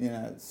required, you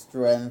know,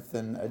 strength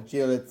and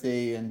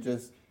agility and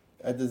just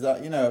a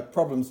desire, you know,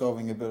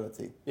 problem-solving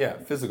ability. Yeah,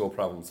 physical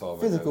problem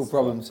solving. Physical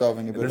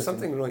problem-solving ability. And there's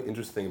something really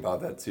interesting about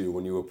that too.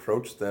 When you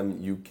approached them,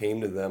 you came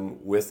to them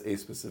with a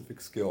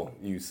specific skill.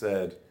 You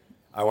said,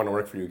 I want to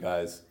work for you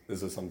guys.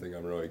 This is something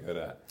I'm really good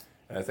at.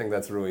 And I think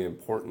that's really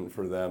important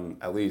for them,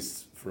 at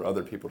least for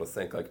other people to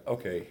think like,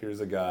 okay, here's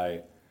a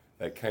guy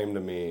that came to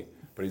me,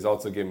 but he's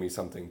also giving me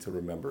something to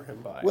remember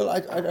him by. Well,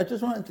 I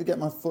just wanted to get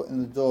my foot in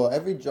the door.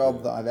 Every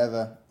job that I've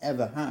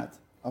ever had,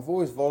 I've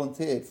always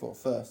volunteered for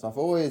first. I've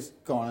always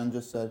gone and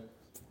just said,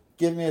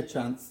 give me a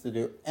chance to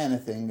do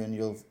anything and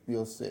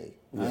you'll see.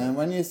 Yeah. And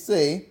when you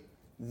see,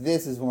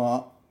 this is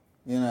what,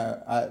 you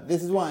know,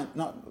 this is what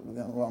not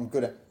what I'm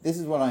good at. This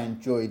is what I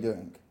enjoy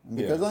doing. And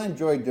because I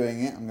enjoy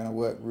doing it, I'm going to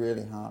work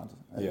really hard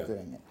at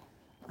doing it.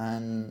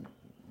 And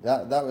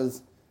that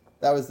was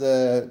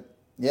the,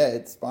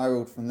 it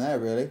spiraled from there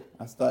really.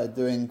 I started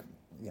doing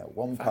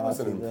one part. I was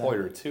an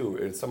employer too.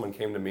 If someone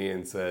came to me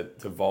and said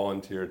to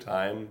volunteer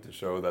time to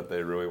show that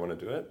they really want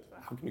to do it,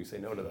 how can you say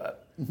no to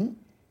that? Mm-hmm.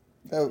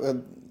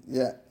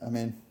 I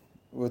mean,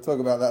 we'll talk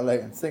about that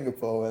later in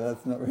Singapore, where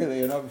that's not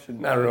really an option.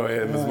 Not really.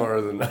 It was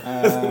more than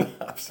an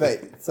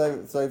option.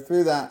 So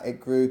through that, it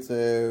grew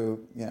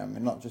to I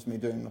mean, not just me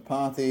doing the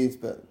parties,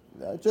 but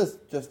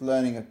just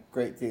learning a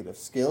great deal of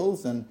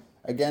skills. And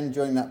again,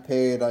 during that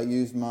period, I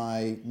used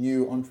my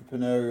new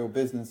entrepreneurial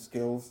business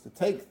skills to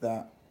take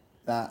that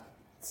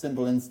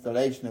simple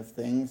installation of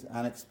things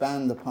and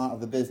expand the part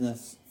of the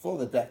business for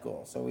the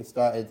decor. So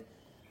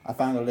I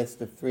found a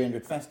list of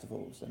 300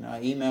 festivals, and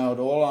I emailed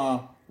all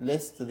our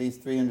lists to these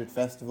 300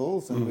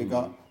 festivals, and we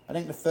got, I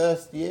think the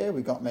first year,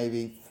 we got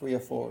maybe 3 or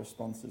 4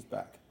 responses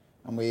back.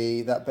 And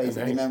that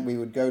basically meant we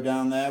would go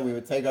down there, we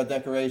would take our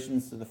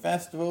decorations to the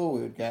festival,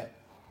 we would get,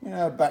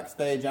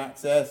 backstage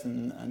access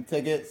and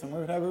tickets, and we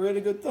would have a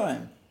really good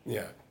time.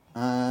 Yeah.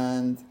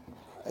 And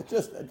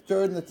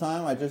during the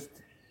time, I just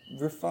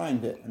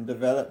refined it and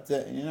developed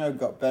it, and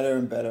got better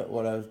and better at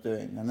what I was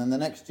doing. And then the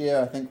next year,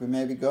 I think we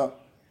maybe got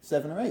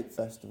 7 or 8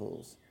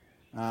 festivals,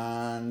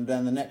 and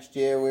then the next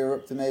year we were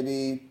up to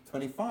maybe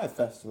 25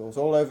 festivals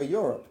all over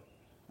Europe,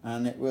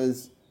 and it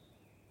was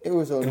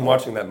and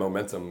watching that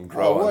momentum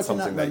grow on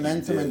something that you did. Watching that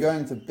momentum and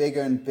going to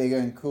bigger and bigger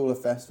and cooler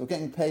festivals,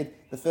 getting paid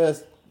the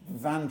first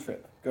van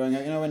trip, going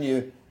out.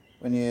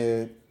 When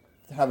you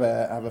have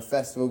a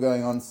festival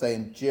going on, say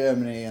in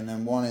Germany, and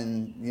then one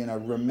in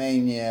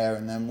Romania,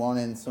 and then one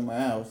in somewhere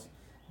else,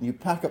 and you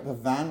pack up a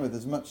van with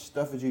as much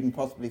stuff as you can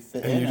possibly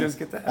fit in, and you just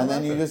get the hell and then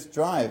out you there. just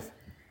drive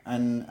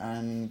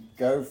and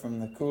go from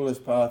the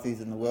coolest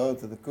parties in the world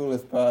to the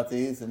coolest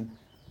parties. And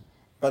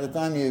by the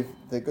time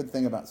the good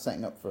thing about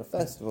setting up for a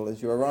festival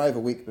is you arrive a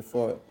week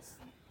before it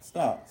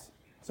starts.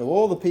 So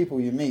all the people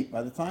you meet,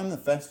 by the time the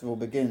festival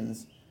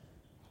begins,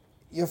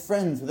 you're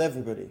friends with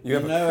everybody. You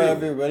know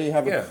everybody, you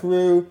have a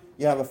crew,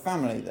 you have a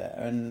family there.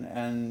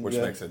 And which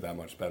makes it that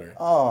much better.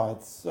 Oh,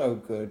 it's so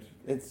good.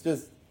 It's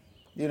just,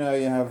 you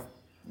have,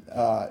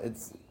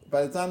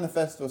 by the time the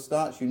festival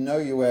starts,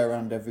 your way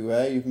around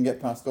everywhere. You can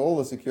get past all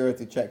the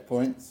security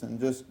checkpoints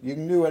and you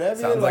can do whatever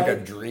you like. Sounds like a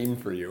dream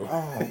for you.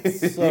 Oh,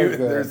 it's so good.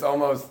 There's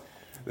almost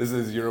This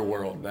is your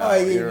world now. Oh,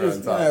 you You're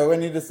just, on top.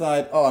 when you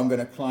decide, I'm going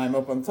to climb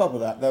up on top of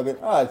that, they'll be,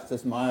 it's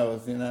just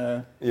Miles,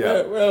 Yeah.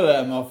 We'll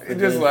let him off.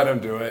 Just let him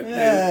do it.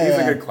 Yeah, He's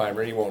yeah. a good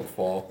climber. He won't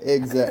fall.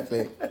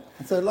 Exactly.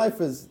 So life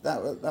was,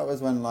 that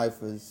was when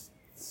life was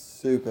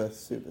super,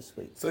 super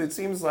sweet. So it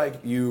seems like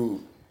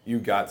you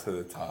got to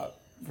the top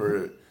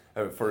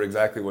for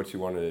exactly what you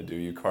wanted to do.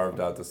 You carved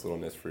out this little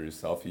niche for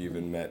yourself. You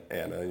even met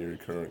Anna, your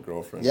current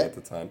girlfriend Yep. at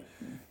the time,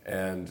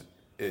 and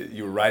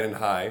you were riding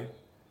high.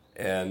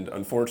 And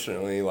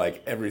unfortunately,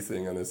 like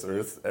everything on this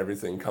earth,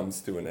 everything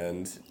comes to an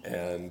end.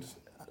 And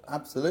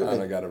Absolutely.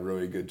 Anna got a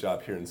really good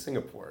job here in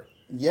Singapore.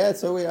 Yeah,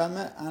 so I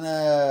met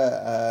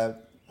Anna,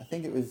 I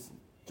think it was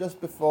just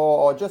before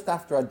or just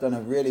after I'd done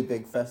a really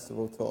big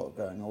festival tour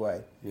going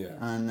away. Yeah.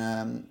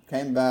 And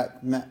came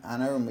back, met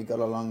Anna, and we got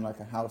along like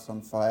a house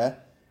on fire.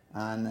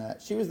 And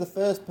she was the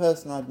first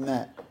person I'd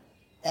met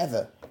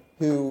ever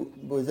who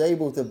was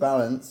able to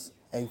balance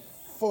a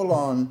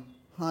full-on,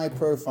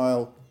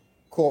 high-profile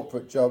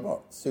corporate job,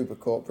 not super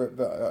corporate,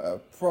 but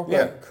a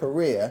proper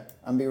career,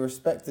 and be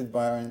respected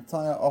by an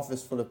entire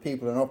office full of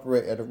people and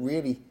operate at a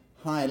really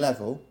high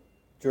level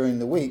during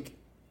the week,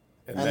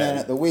 and then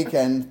at the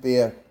weekend be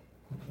a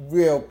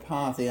real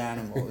party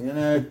animal,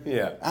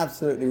 Yeah.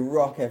 Absolutely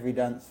rock every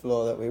dance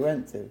floor that we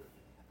went to.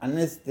 And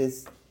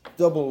this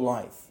double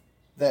life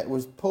that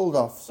was pulled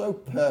off so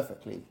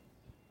perfectly,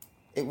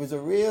 it was a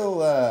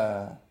real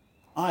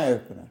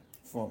eye-opener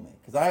for me,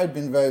 because I had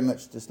been very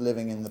much just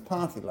living in the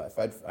party life.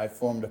 I'd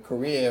formed a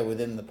career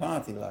within the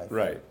party life.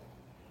 Right.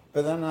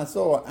 But then I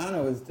saw what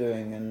Anna was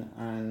doing,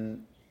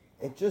 and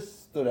it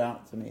just stood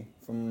out to me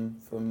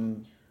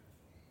from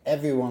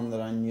everyone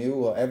that I knew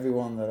or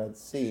everyone that I'd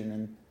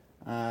seen.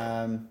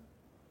 And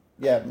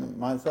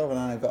myself and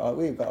Anna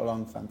we got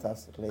along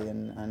fantastically.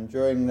 And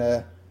during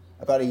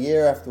about a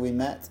year after we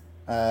met,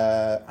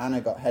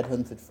 Anna got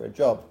headhunted for a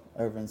job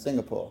over in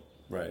Singapore.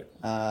 Right.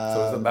 So it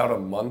was about a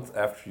month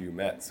after you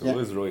met, so it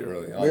was really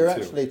early on, We were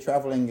actually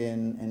traveling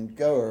in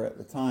Goa at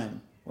the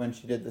time when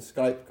she did the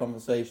Skype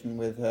conversation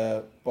with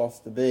her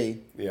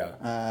boss-to-be. Yeah.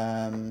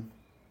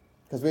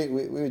 Because we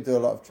would do a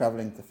lot of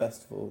traveling to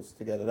festivals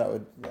together. That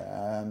would,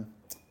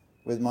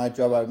 with my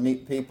job, I would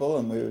meet people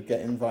and we would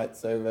get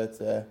invites over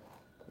to,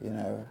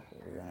 to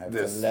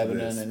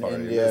Lebanon and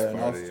India and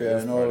Austria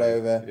and all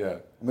over. Yeah.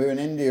 And we were in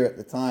India at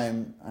the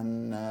time,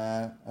 and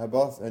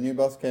her new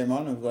boss came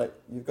on and was like,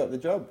 "You've got the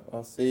job.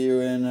 I'll see you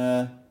in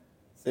a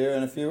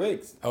few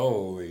weeks."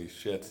 Holy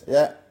shit.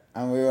 Yeah,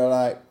 and we were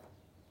like,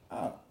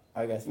 "Oh,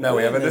 I guess." Now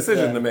we have a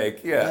decision to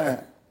make.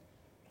 Yeah.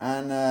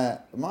 And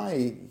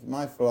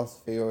my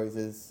philosophy always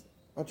is,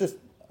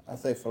 I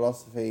say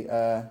philosophy.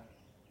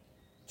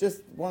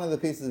 Just one of the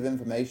pieces of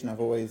information I've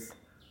always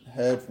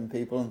heard from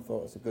people and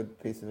thought was a good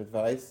piece of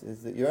advice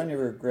is that you only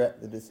regret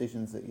the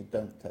decisions that you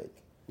don't take.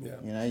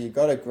 Yeah. You've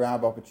got to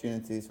grab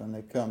opportunities when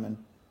they come. And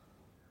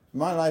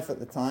my life at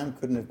the time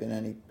couldn't have been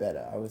any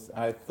better.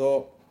 I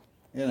thought,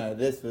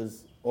 this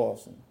was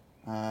awesome.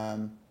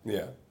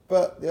 Yeah.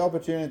 But the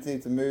opportunity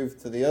to move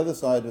to the other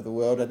side of the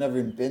world, I'd never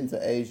even been to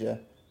Asia,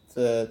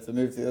 to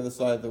move to the other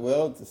side of the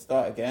world, to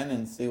start again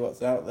and see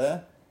what's out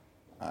there.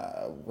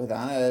 With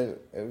Anna,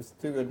 it was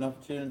too good an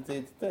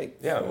opportunity to take.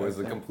 Yeah, it was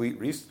a complete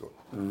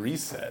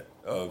reset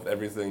of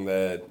everything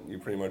that you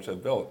pretty much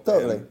had built.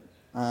 Totally.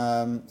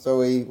 So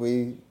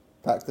we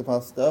packed up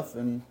our stuff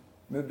and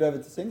moved over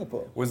to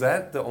Singapore. Was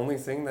that the only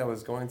thing that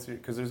was going through?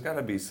 Because there's got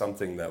to be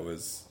something that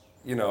was,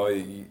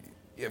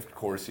 of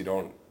course you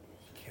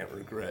can't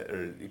regret,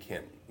 or you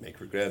can't make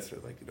regrets, or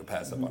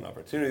pass up on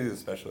opportunities,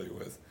 especially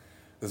with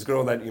this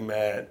girl that you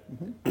met.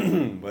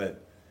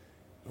 But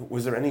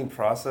was there any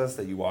process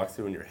that you walked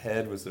through in your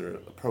head? Was there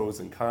a pros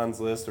and cons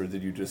list, or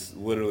did you just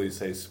literally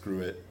say screw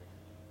it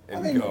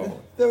and go?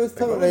 There was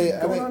totally.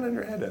 What was going on in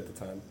your head at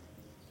the time?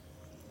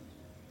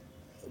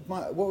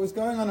 What was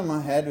going on in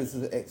my head was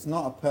that it's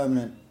not a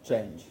permanent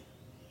change,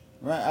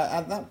 right?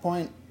 At that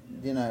point,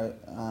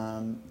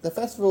 the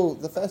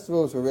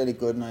festivals were really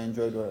good, and I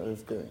enjoyed what I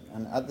was doing.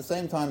 And at the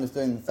same time as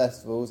doing the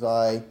festivals,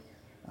 I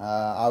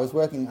was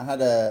working. I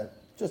had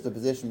just a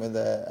position with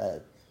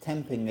a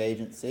temping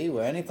agency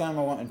where anytime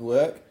I wanted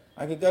work,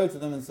 I could go to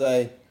them and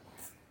say,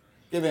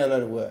 "Give me a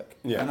load of work,"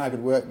 and I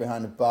could work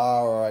behind a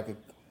bar, or I could.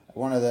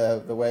 One of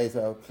the ways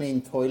I would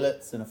clean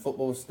toilets in a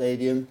football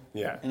stadium,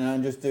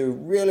 and just do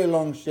really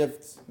long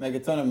shifts, make a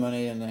ton of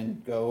money, and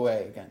then go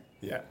away again.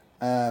 Yeah.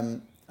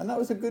 And that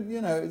was a good,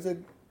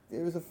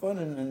 it was a fun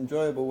and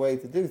enjoyable way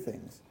to do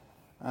things.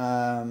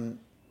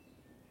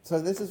 So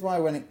this is why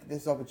when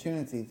this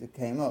opportunity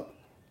came up,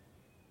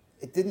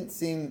 it didn't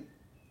seem.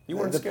 You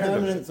weren't the scared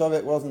permanence of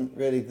it wasn't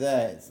really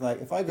there. It's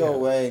like if I go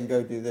away and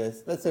go do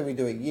this, let's say we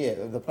do a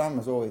year. The plan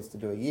was always to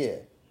do a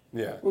year.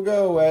 Yeah. We'll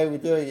go away, we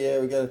do a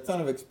year, we get a ton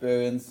of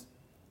experience,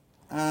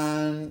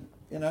 and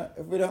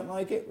if we don't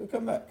like it, we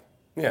come back.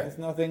 Yeah. There's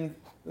nothing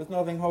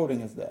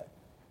holding us there.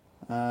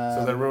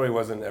 So there really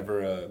wasn't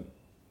ever a.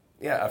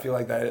 Yeah, I feel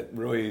like that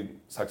really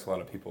sucks a lot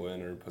of people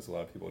in or puts a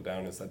lot of people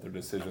down. Is that their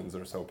decisions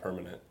are so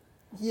permanent.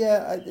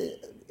 Yeah,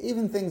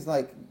 even things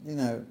like,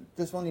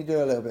 just when you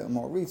do a little bit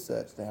more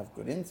research, they have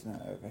good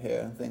internet over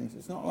here and things.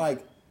 It's not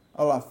like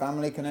all our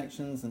family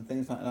connections and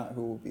things like that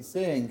who we'll be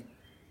seeing.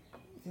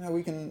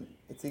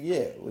 It's a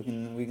year. We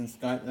can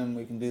Skype them,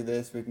 we can do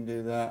this, we can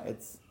do that.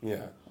 It's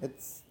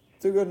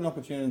too good an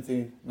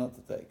opportunity not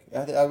to take.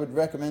 I would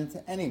recommend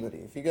to anybody,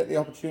 if you get the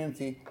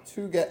opportunity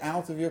to get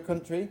out of your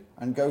country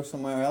and go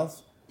somewhere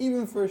else,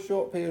 even for a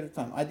short period of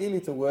time,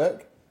 ideally to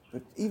work,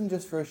 but even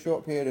just for a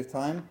short period of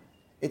time,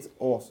 it's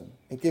awesome.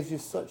 It gives you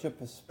such a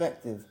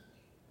perspective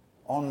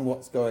on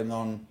what's going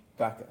on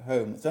back at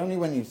home. It's only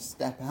when you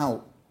step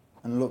out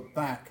and look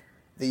back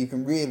that you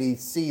can really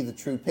see the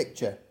true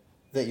picture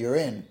that you're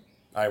in.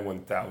 I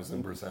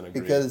 1000%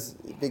 agree.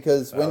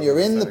 Because when you're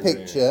in the 1000% agree.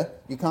 picture,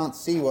 you can't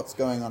see what's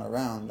going on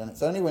around, and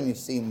it's only when you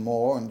see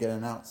more and get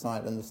an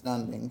outside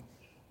understanding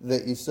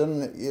that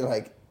you're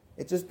like,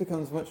 it just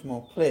becomes much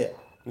more clear.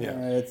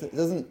 Yeah. It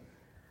doesn't.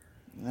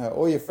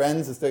 All your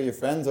friends are still your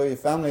friends, all your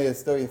family is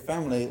still your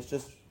family. It's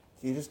just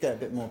you just get a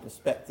bit more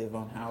perspective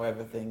on how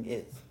everything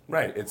is.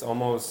 Right. It's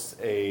almost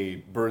a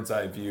bird's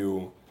eye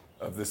view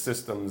of the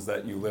systems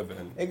that you live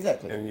in.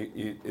 Exactly. And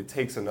it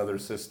takes another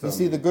system. You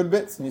see the good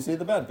bits and you see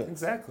the bad bits.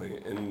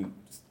 Exactly. And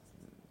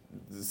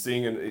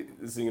seeing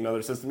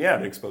another system,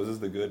 it exposes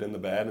the good and the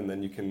bad, and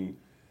then you can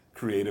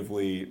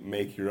creatively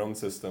make your own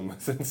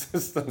systems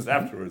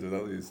afterwards, or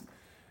at least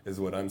is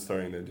what I'm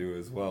starting to do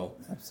as well.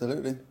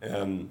 Absolutely.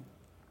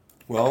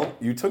 Well,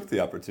 you took the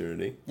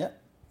opportunity. Yeah.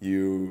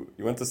 You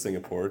went to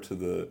Singapore, to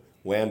the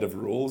land of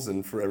rules,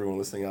 and for everyone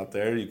listening out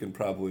there, you can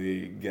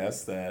probably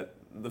guess that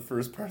the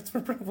first parts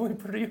were probably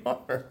pretty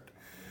hard.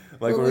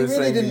 We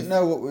really didn't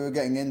know what we were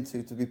getting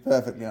into, to be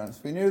perfectly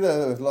honest. We knew that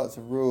there was lots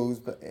of rules,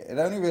 but it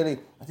only really,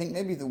 I think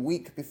maybe the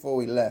week before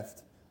we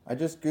left, I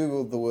just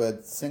Googled the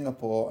word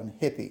Singapore and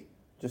hippie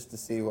just to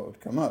see what would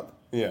come up.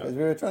 Yeah. Because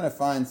we were trying to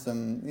find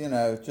some,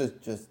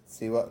 just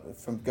see what,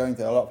 from going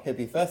to a lot of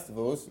hippie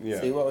festivals,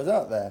 see what was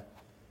out there.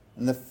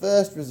 And the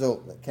first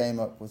result that came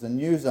up was a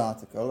news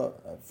article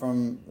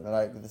from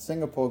the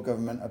Singapore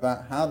government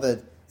about how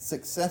they'd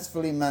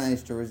successfully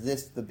managed to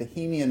resist the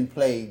Bohemian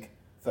plague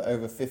for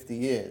over 50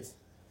 years.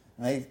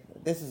 And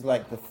this is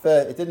like the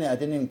third. I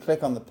didn't even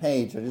click on the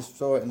page. I just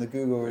saw it in the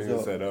Google result.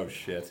 You said, "Oh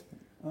shit."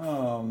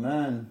 Oh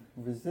man,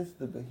 resist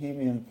the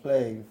Bohemian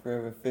plague for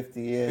over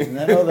 50 years. And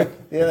then all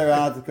the other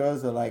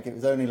articles are like, it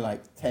was only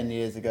like 10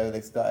 years ago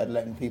they started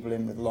letting people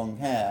in with long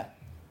hair.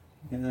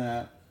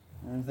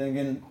 I'm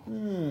thinking,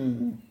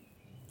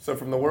 So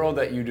from the world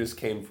that you just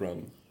came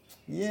from,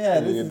 yeah,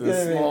 you get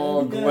this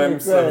small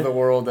glimpse of the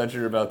world that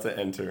you're about to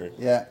enter.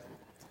 Yeah.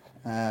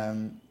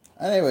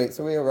 Anyway,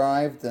 so we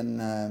arrived,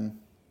 and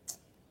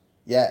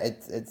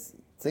it's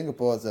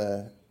Singapore's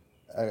a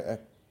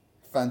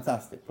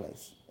fantastic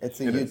place.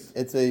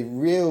 It's a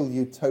real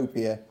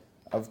utopia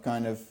of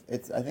kind of.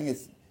 I think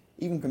it's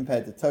even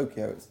compared to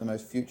Tokyo, it's the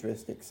most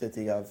futuristic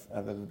city I've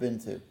ever been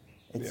to.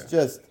 It's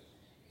just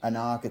an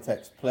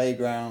architect's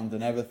playground,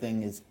 and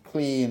everything is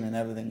clean, and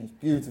everything is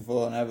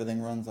beautiful, and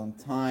everything runs on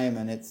time,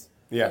 and it's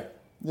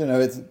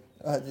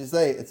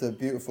it's a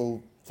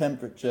beautiful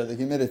temperature. The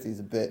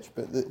humidity's a bitch,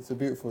 but it's a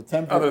beautiful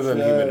temperature. Other than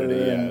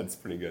humidity, it's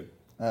pretty good.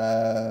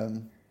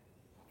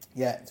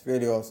 It's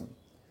really awesome.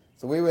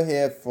 So we were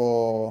here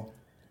for,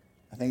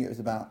 I think it was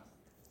about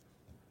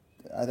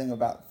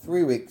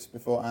 3 weeks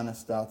before Anna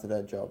started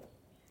her job.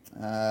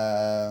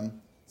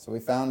 So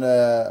we found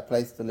a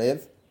place to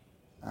live.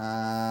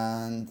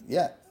 And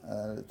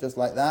just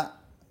like that,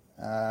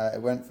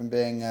 it went from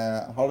being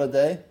a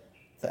holiday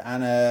to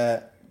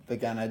Anna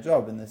began her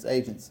job in this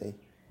agency,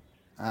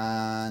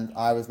 and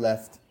I was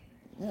left,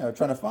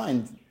 trying to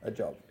find a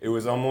job. It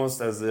was almost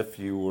as if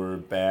you were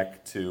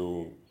back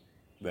to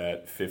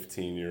that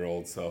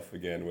 15-year-old self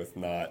again, with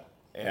not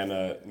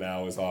Anna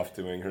now is off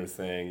doing her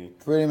thing.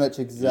 Pretty much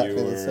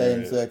exactly the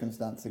same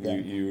circumstance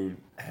again. You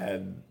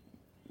had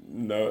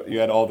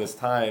all this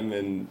time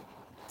and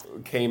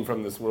came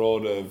from this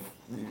world of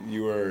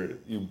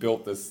you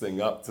built this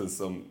thing up to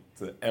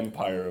the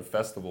empire of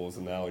festivals,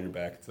 and now you're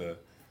back to.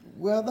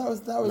 Well, that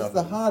was nothing.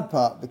 The hard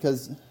part,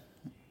 because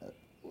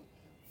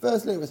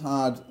firstly it was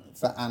hard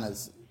for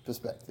Anna's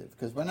perspective,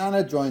 because when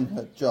Anna joined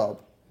her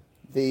job,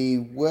 the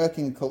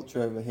working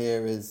culture over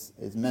here is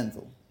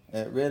mental.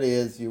 It really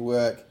is. You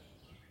work.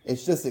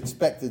 It's just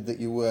expected that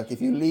you work. If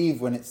you leave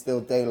when it's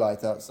still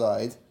daylight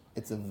outside,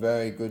 it's a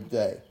very good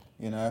day.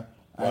 And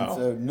wow.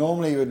 So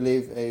normally you would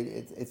leave,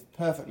 it's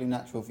perfectly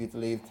natural for you to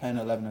leave 10,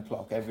 11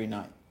 o'clock every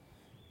night.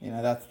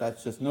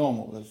 That's just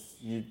normal.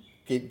 You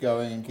keep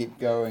going and keep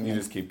going. You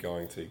just keep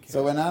going till you can't.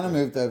 So when Anna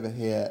moved over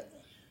here,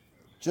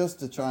 just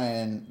to try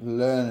and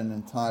learn an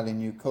entirely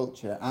new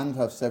culture and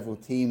have several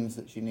teams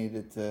that she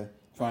needed to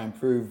try and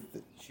prove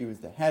that she was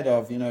the head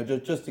of,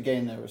 just to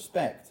gain their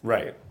respect.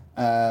 Right.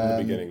 In the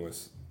beginning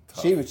was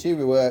tough. She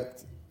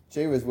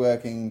was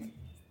working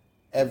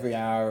every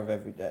hour of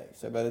every day.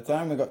 So by the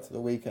time we got to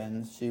the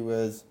weekends, she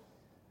was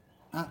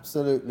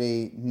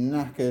absolutely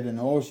knackered, and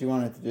all she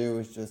wanted to do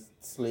was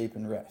just sleep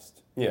and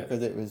rest. Yeah.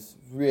 Because it was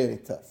really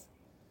tough.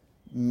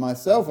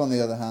 Myself, on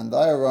the other hand,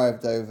 I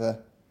arrived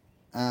over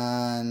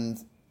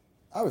and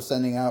I was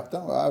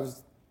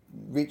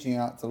reaching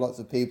out to lots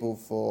of people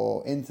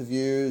for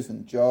interviews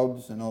and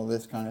jobs and all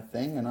this kind of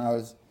thing, and I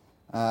was,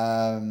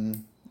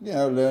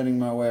 learning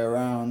my way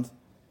around.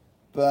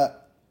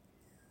 But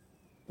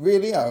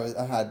really,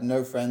 I had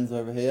no friends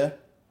over here.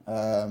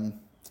 I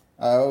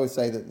always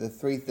say that the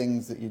three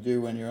things that you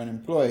do when you're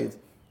unemployed,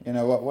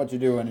 what do you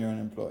do when you're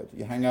unemployed?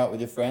 You hang out with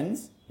your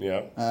friends.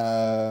 Yeah.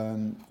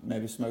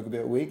 Maybe smoke a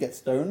bit of weed, get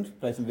stoned,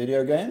 play some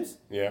video games.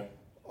 Yeah.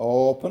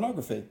 Or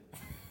pornography.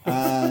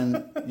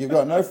 And you've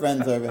got no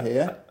friends over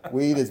here.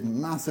 Weed is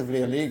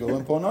massively illegal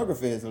and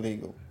pornography is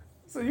illegal.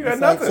 So you had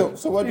nothing.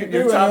 So what do you do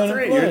your when top you're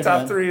three? unemployed, Your top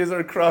man? three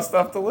are crossed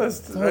off the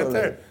list Totally. right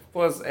there.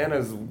 Plus,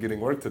 Anna's getting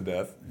worked to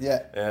death.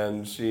 Yeah.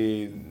 And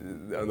she,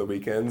 on the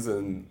weekends,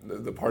 and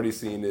the party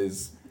scene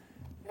is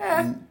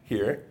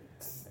here.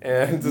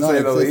 And to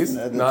say the least,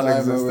 at the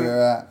non-existent. time where we were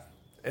at.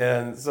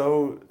 And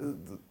so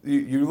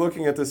you're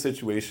looking at the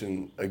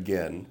situation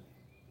again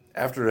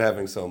after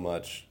having so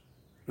much.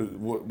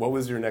 What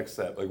was your next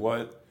step? Like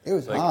what? It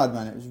was hard,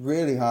 man. It was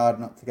really hard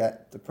not to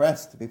get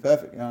depressed, to be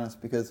perfectly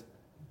honest, because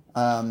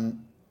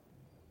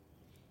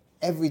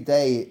every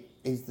day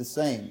is the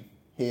same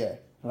here.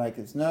 Like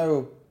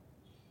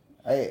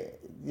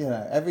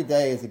every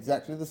day is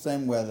exactly the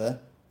same weather.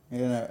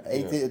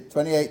 28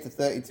 to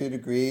 32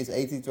 degrees,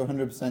 80 to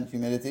 100%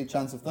 humidity,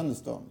 chance of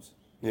thunderstorms.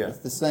 Yeah. It's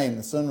the same.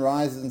 The sun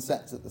rises and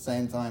sets at the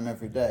same time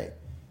every day.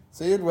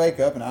 So you'd wake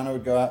up and Anna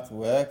would go out to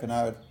work and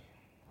I would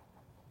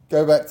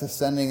go back to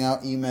sending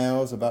out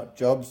emails about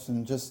jobs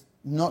and just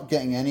not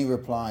getting any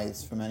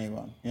replies from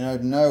anyone.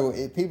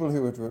 People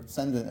who would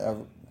send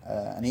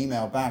an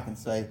email back and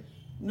say,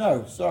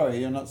 "No, sorry,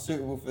 you're not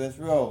suitable for this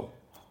role."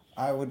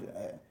 I would,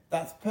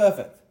 that's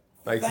perfect.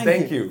 Like,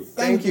 thank you.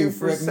 Thank you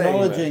for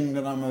acknowledging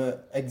that. that I'm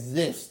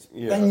exist.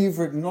 Yeah. Thank you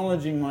for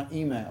acknowledging my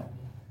email.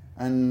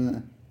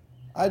 And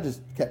I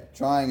just kept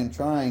trying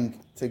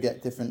to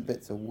get different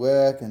bits of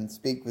work and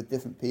speak with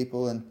different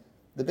people. And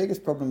the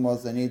biggest problem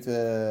was they need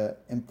to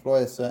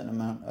employ a certain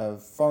amount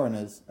of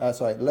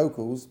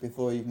locals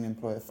before you can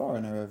employ a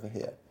foreigner over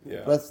here.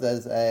 Yeah. Plus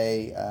there's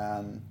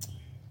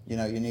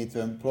you need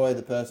to employ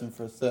the person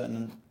for a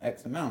certain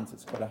X amount.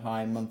 It's quite a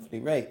high monthly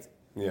rate.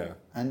 Yeah.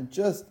 And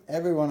just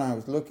everyone I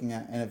was looking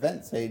at in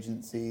events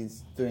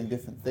agencies doing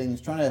different things,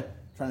 trying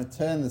to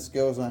turn the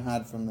skills I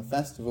had from the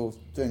festivals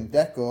doing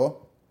decor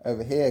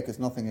over here because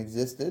nothing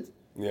existed.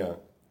 Yeah.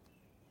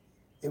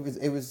 It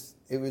was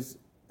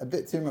a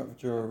bit too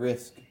much of a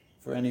risk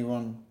for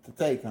anyone to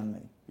take on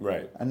me.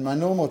 Right. And my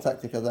normal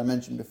tactic, as I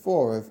mentioned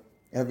before, of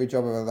every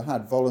job I've ever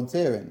had,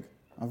 volunteering.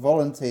 I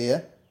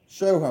volunteer,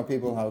 show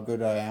people how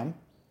good I am,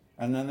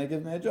 and then they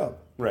give me a job.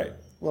 Right.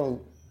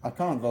 Well, I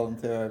can't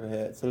volunteer over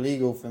here. It's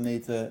illegal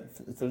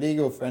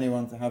for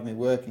anyone to have me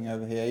working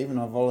over here, even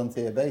on a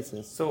volunteer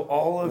basis. So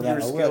all of your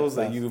without a skills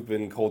work that you've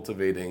been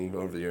cultivating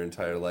over your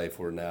entire life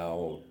were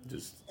now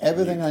just...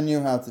 Everything I knew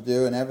how to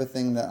do and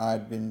everything that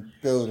I'd been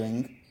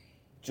building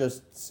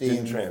just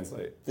seemed...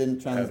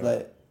 Didn't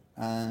translate.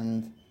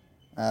 And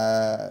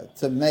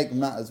to make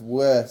matters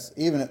worse,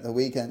 even at the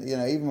weekend,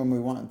 even when we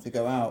wanted to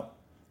go out,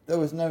 there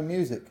was no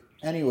music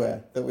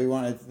anywhere that we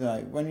wanted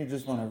to, when you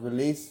just want to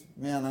release,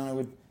 me and Anna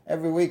would...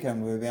 Every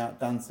weekend we would be out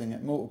dancing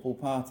at multiple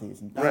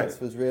parties, and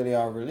dance was really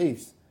our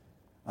release.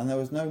 And there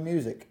was no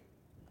music,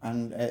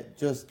 and it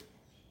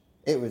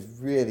was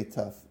really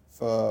tough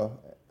for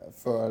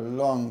a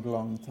long,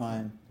 long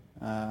time.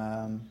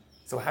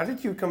 So how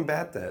did you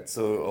combat that?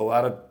 So a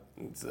lot of,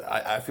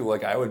 I feel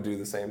like I would do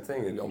the same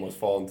thing and almost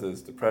fall into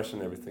this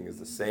depression. Everything is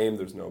the same.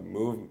 There's no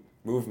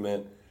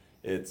movement.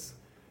 It's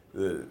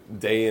the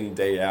day in,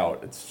 day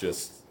out. It's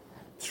just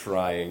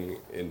trying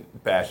and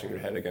bashing your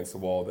head against the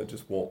wall that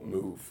just won't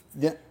move.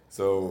 Yeah.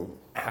 So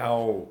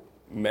how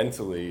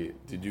mentally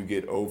did you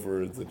get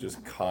over the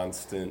just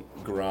constant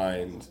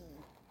grind,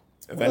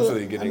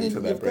 eventually getting to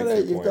that breakthrough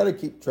point? You've got to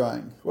keep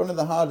trying. One of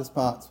the hardest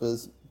parts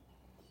was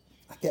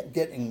I kept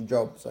getting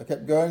jobs. I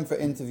kept going for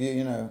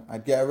interview,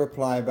 I'd get a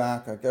reply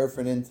back, I'd go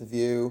for an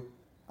interview,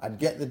 I'd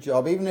get the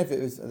job, even if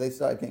they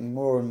started getting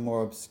more and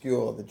more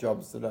obscure, the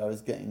jobs that I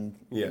was getting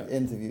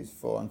interviews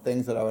for, and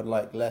things that I would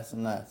like less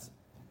and less.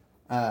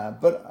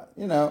 But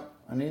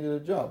I needed a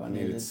job. I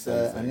needed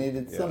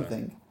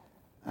something,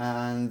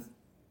 and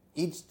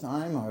each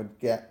time I would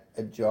get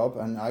a job,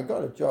 and I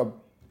got a job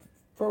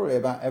probably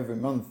about every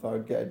month. I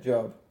would get a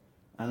job,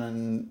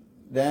 and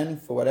then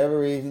for whatever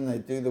reason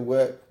they'd do the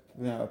work,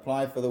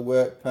 apply for the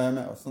work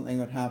permit or something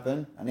would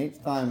happen, and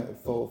each time it would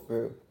fall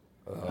through.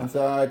 And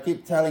so I'd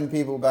keep telling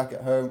people back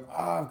at home,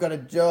 I've got a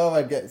job.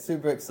 I'd get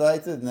super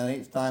excited, and then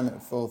each time it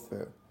would fall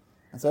through.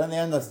 And so in the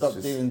end, I stopped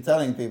even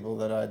telling people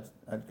that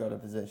I'd got a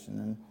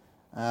position.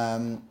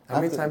 And how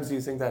many times do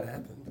you think that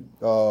happened?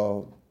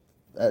 Oh,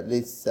 at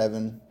least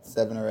seven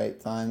or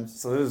eight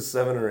times. So there's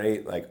 7 or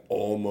 8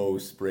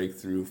 almost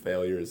breakthrough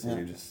failures, and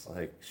you're just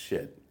like,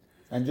 shit.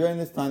 And during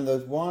this time,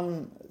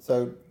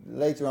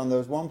 later on, there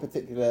was one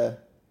particular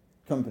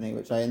company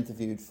which I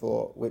interviewed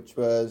for, which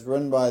was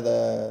run by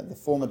the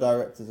former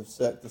directors of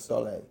Cirque du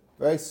Soleil.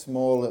 Very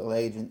small little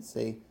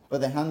agency, but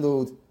they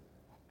handled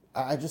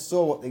I just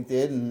saw what they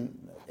did,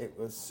 and it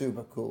was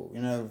super cool.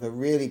 You know, the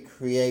really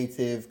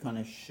creative kind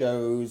of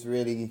shows,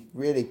 really,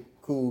 really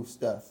cool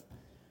stuff.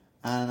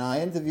 And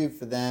I interviewed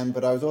for them,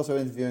 but I was also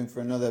interviewing for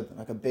another,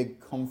 like a big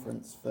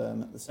conference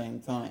firm at the same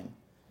time.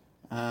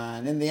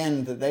 And in the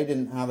end, they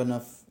didn't have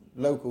enough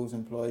locals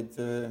employed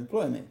to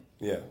employ me.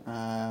 Yeah.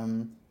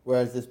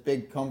 Whereas this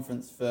big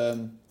conference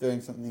firm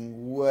doing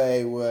something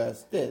way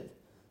worse did.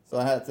 So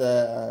I had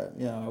to,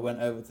 I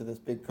went over to this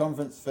big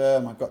conference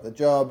firm, I got the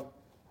job,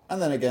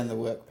 and then again the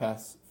work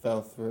pass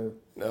fell through.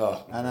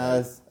 Oh, and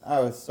I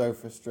was so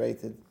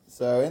frustrated.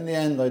 So in the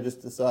end I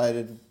just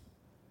decided,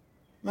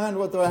 man,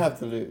 what do I have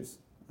to lose?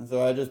 And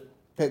so I just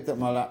picked up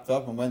my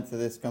laptop and went to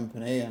this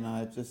company and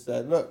I just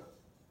said, look,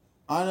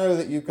 I know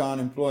that you can't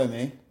employ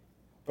me,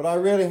 but I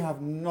really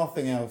have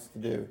nothing else to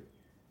do.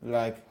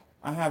 Like,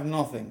 I have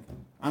nothing.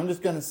 I'm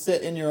just going to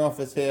sit in your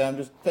office here and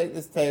just take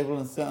this table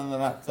and sit on the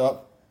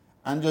laptop,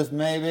 and just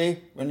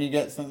maybe when you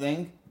get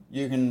something,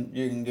 you can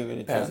give it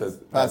a chance.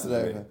 Pass it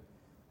over.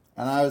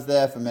 And I was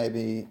there for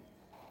maybe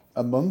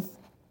a month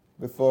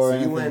before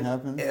anything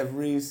happened.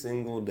 Every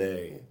single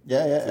day.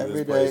 Yeah, to every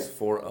this place day.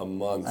 For a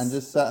month. And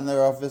just sat in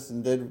their office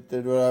and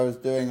did what I was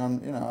doing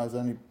on, I was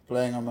only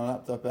playing on my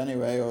laptop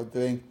anyway, or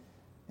doing,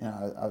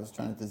 I was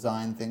trying to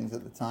design things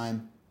at the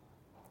time.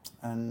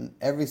 And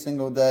every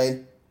single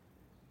day,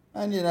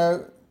 and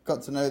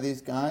got to know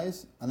these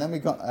guys. And then we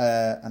got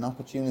an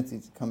opportunity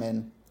to come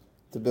in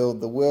to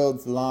build the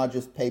world's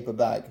largest paper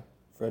bag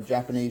for a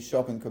Japanese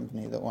shopping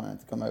company that wanted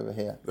to come over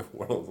here. The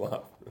world's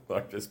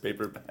largest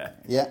paper bag.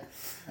 Yeah,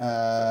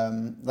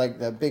 like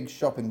the big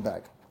shopping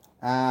bag.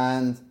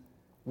 And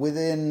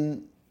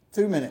within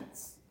 2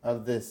 minutes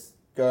of this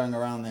going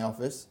around the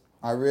office,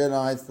 I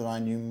realized that I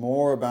knew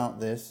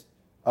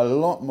a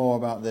lot more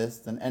about this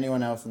than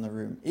anyone else in the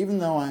room, even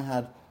though I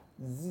had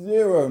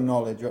zero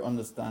knowledge or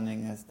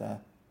understanding as to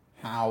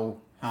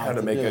how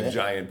to make do a it.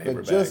 giant paper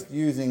but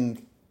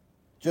bag.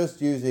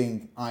 Just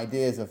using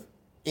ideas of,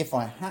 if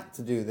I had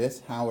to do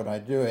this, how would I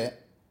do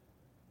it?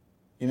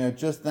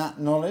 Just that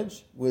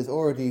knowledge was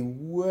already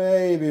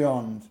way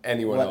beyond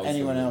what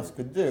anyone else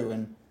could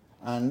do,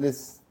 and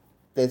this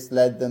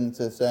led them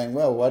to saying,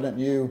 well, why don't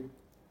you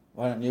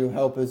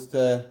help us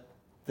to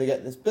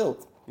get this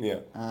built? Yeah.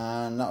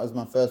 And that was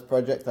my first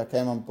project. I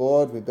came on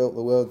board. We built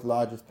the world's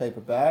largest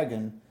paper bag,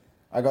 and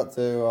I got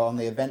to, on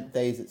the event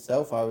days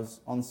itself, I was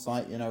on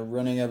site,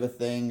 running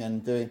everything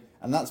and doing,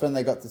 and that's when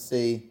they got to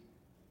see.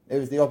 It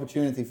was the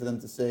opportunity for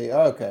them to see,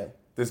 oh, okay,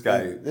 this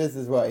guy, this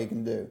is what he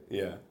can do.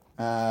 Yeah.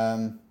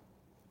 And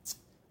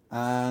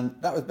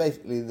that was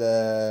basically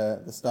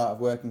the start of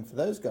working for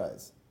those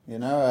guys.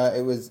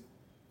 It was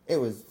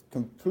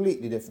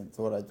completely different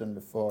to what I'd done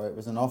before. It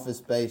was an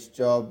office-based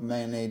job,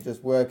 mainly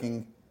just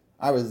working.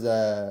 I was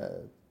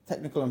a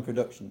technical and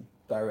production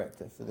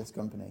director for this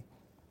company,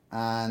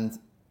 and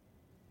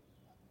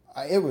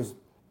it was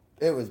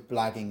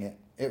blagging it.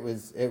 It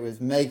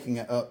was making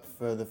it up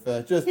for the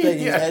first, just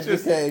taking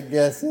educated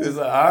guesses. It's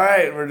like, all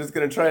right, we're just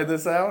going to try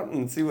this out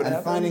and see what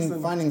happens.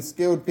 And finding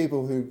skilled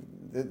people who,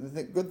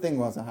 the good thing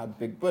was I had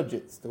big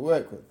budgets to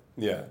work with.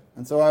 Yeah.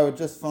 And so I would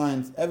just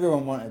find,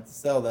 everyone wanted to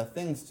sell their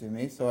things to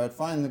me, so I'd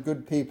find the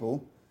good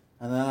people,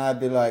 and then I'd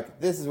be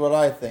like, this is what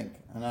I think.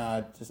 And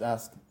I'd just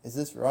ask, is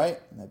this right?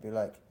 And they'd be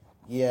like,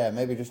 yeah,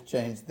 maybe just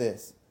change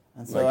this.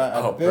 And so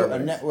I built a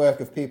network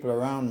of people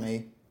around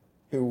me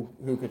who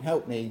could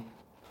help me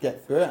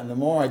get through it. And the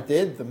more I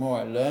did, the more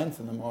I learned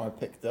and the more I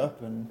picked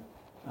up. And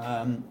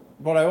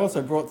what I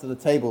also brought to the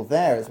table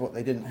there is what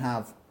they didn't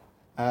have.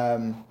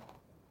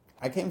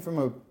 I came from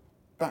a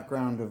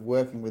background of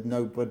working with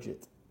no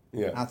budget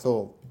at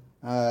all.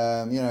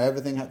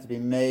 Everything had to be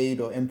made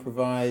or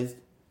improvised.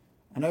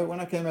 I know when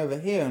I came over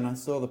here and I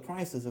saw the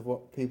prices of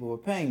what people were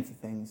paying for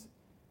things,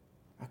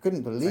 I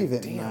couldn't believe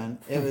it, man.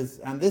 It was,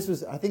 and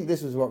I think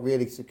this was what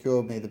really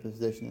secured me the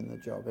position in the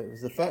job. It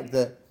was the fact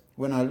that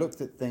when I looked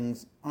at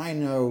things, I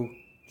know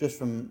just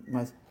from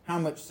how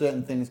much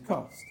certain things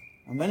cost.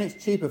 And when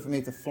it's cheaper for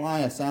me to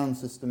fly a sound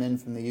system in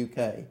from the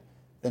UK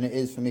than it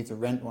is for me to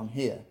rent one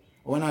here.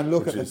 Or when I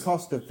look at the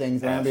cost of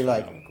things, I'll be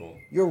like,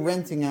 you're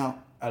renting out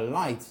a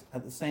light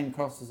at the same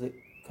cost as it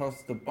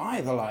costs to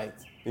buy the light.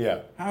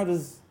 Yeah. How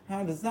does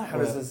that work? How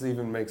does this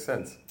even make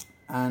sense?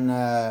 And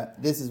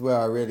this is where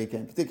I really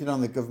came, particularly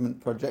on the government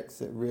projects,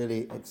 it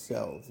really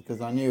excelled because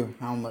I knew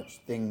how much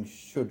things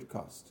should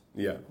cost.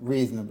 Yeah.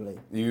 Reasonably.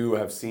 You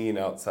have seen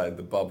outside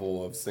the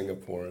bubble of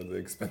Singapore, the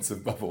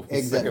expensive bubble of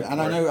exactly. Singapore.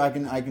 And I know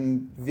I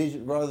can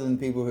rather than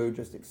people who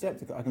just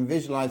accept it, I can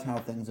visualize how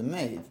things are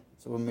made.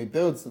 So when we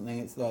build something,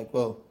 it's like,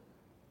 well,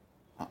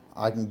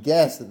 I can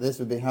guess that this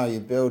would be how you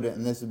build it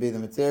and this would be the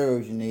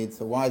materials you need,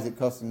 so why is it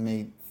costing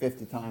me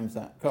 50 times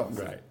that cost?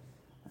 Right.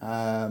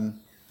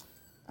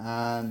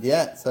 And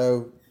yeah,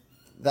 so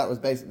that was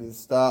basically the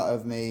start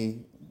of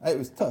me. It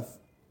was tough.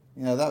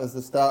 That was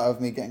the start of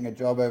me getting a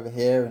job over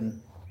here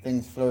and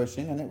things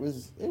flourishing, and it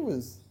was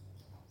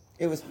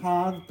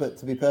hard, but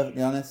to be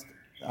perfectly honest,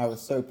 I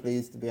was so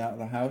pleased to be out of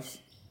the house,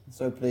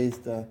 so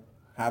pleased to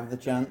have the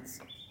chance.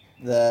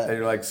 And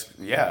you're like,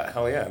 yeah,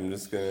 hell yeah, I'm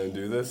just going to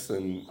do this.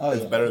 And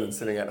it's better than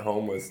sitting at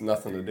home with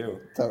nothing to do.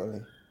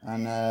 Totally.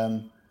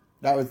 And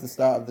that was the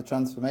start of the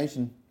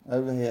transformation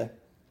over here.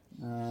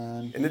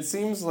 And it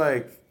seems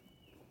like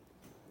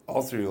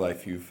all through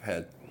life you've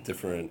had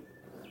different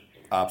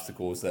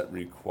obstacles that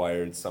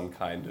required some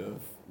kind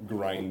of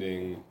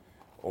grinding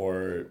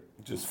or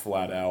just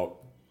flat out,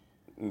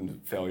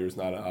 failure's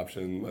not an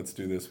option, let's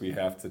do this, we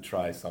have to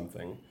try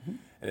something. Mm-hmm.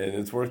 And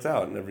it's worked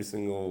out in every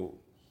single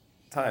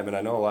time. And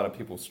I know a lot of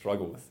people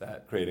struggle with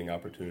that, creating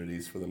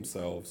opportunities for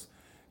themselves,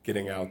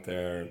 getting out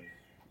there,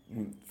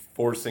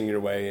 forcing your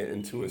way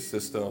into a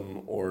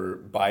system or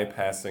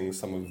bypassing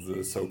some of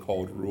the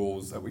so-called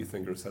rules that we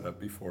think are set up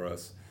before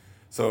us.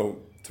 So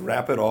to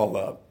wrap it all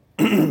up,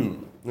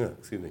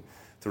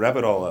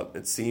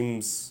 it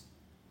seems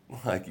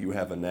like you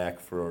have a knack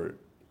for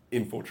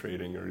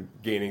infiltrating or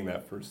gaining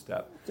that first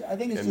step. I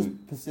think it's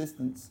just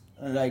persistence.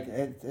 Like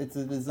it's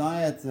a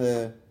desire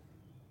to,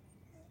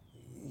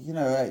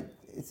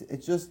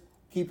 it's just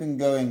keeping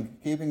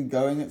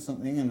going at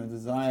something, and a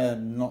desire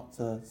not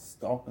to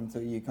stop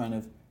until you kind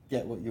of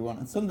get what you want.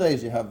 And some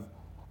days you have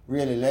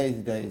really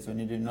lazy days when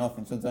you do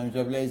nothing. Sometimes you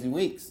have lazy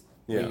weeks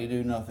when you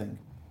do nothing.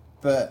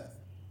 But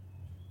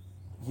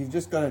you've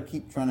just got to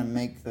keep trying to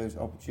make those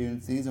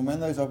opportunities. And when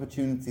those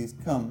opportunities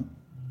come,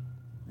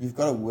 you've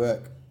got to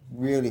work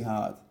really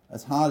hard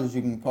as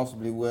you can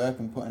possibly work,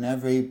 and put in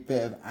every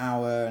bit of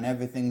hour and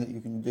everything that you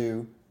can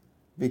do,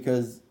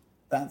 because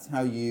that's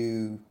how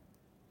you...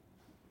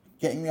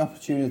 Getting the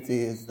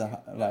opportunity is the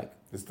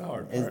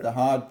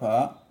hard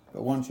part.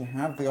 But once you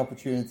have the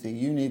opportunity,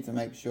 you need to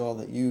make sure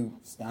that you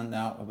stand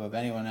out above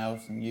anyone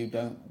else and you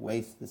don't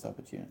waste this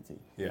opportunity.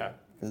 Yeah.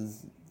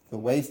 Because the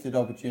wasted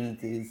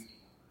opportunities,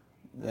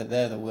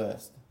 they're the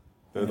worst.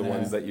 They're the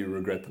ones that you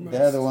regret the most.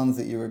 They're the ones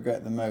that you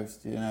regret the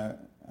most,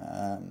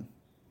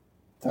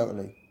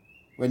 totally.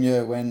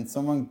 When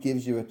someone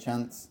gives you a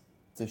chance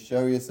to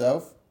show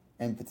yourself,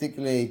 and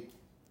particularly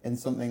in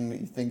something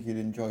that you think you'd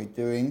enjoy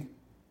doing,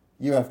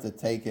 you have to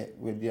take it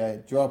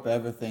drop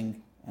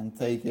everything and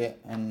take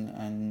it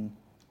and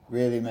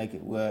really make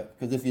it work.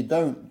 Because if you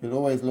don't, you'll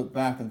always look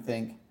back and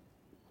think,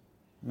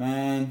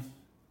 man,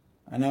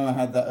 I know I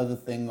had that other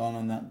thing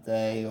on that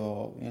day,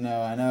 or, I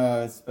know I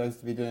was supposed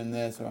to be doing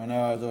this, or I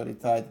know I was already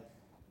tired.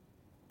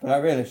 But I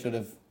really should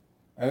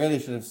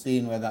have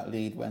seen where that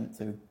lead went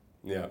to.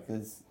 Yeah.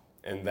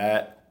 And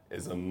that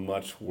is a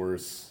much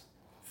worse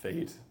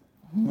fate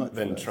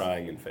than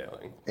trying and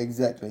failing.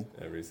 Exactly.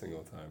 Every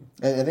single time.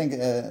 I think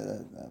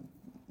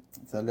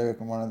it's a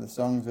lyric in one of the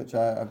songs which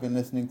I've been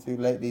listening to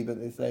lately, but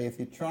they say if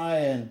you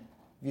try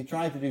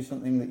to do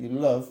something that you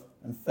love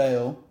and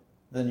fail,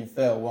 then you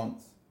fail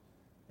once.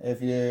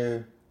 If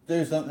you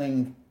do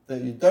something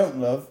that you don't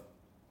love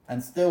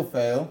and still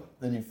fail,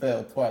 then you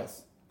fail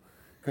twice.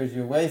 Because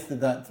you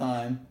wasted that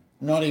time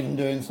not even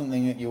doing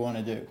something that you want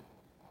to do.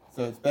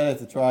 So it's better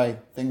to try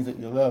things that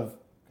you love,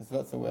 because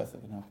that's the worst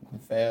that can happen. You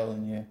fail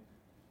and you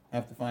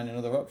have to find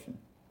another option.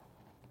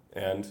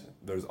 And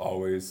there's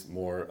always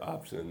more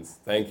options.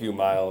 Thank you,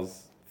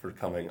 Miles, for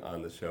coming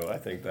on the show. I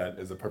think that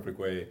is a perfect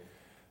way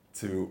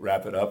to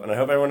wrap it up. And I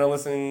hope everyone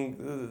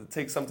listening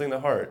takes something to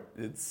heart.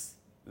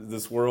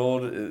 This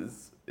world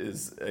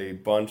is a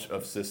bunch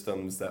of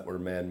systems that were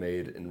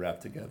man-made and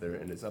wrapped together,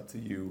 and it's up to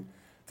you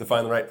to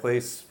find the right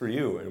place for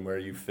you and where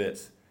you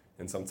fit.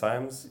 And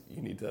sometimes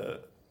you need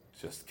to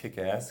just kick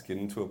ass, get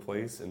into a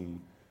place,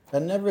 and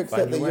never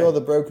accept that you're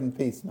the broken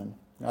piece, man.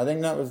 I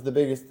think that was the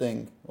biggest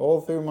thing. All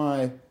through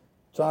my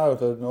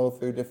childhood and all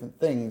through different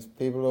things,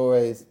 people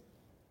always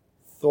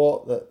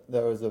thought that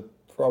there was a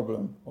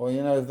problem, or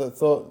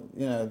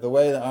the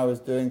way that I was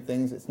doing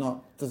things,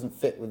 doesn't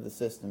fit with the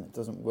system. It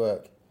doesn't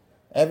work.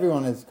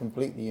 Everyone is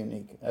completely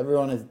unique.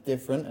 Everyone is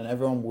different, and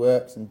everyone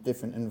works in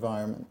different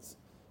environments.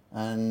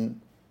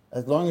 And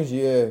as long as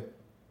you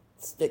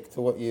stick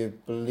to what you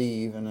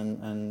believe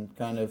and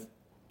kind of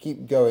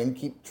keep going,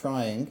 keep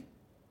trying.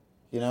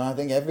 I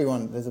think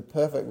there's a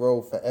perfect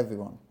role for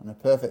everyone and a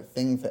perfect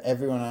thing for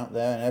everyone out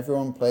there, and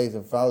everyone plays a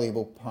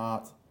valuable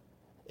part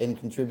in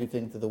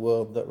contributing to the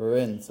world that we're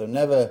in. So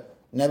never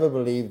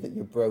believe that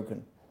you're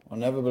broken, or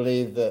never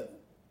believe that,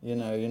 you're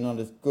not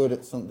as good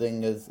at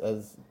something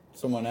as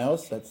someone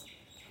else.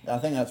 I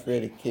think that's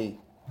really key.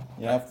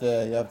 You have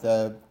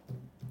to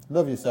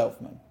love yourself,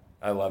 man.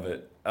 I love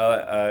it.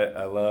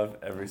 I love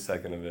every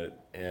second of it,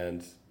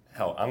 and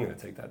hell, I'm going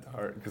to take that to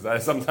heart,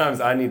 because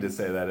sometimes I need to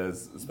say that,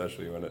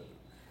 especially when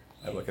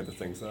I look at the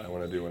things that I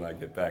want to do when I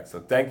get back. So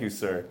thank you,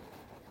 sir.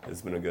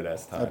 It's been a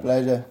good-ass time. A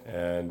pleasure.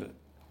 And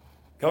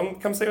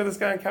come stay with this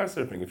guy on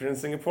Couchsurfing. If you're in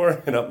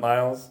Singapore, hit up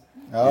Miles.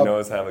 Oh. You know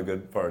us have a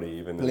good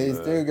party, Please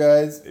do,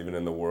 guys. Even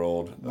in the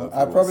world.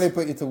 I'll probably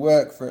put you to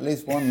work for at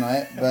least one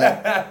night,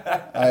 but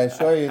I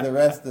assure you the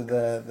rest of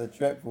the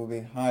trip will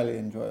be highly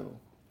enjoyable.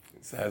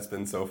 It has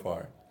been so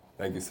far.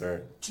 Thank you,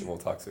 sir. And we'll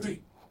talk soon.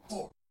 3,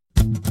 4.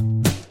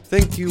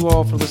 Thank you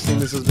all for listening.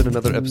 This has been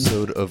another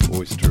episode of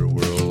Oyster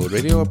World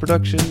Radio, a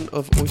production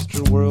of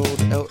Oyster World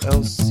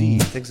LLC.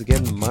 Thanks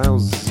again,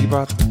 Miles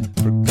Zeebroth,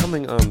 for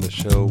coming on the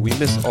show. We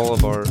miss all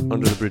of our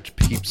Under the Bridge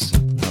peeps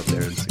out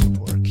there in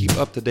Singapore. Keep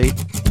up to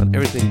date on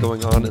everything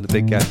going on in the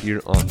Big Gap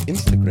Year on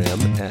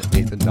Instagram at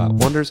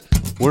Nathan.Wonders.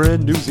 We're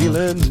in New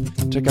Zealand.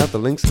 Check out the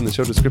links in the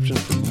show description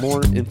for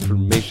more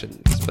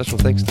information. Special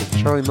thanks to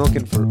Charlie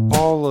Milken for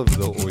all of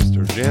the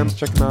Oyster Jams.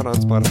 Check him out on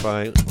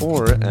Spotify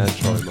or at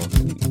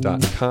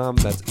charliemilken.com.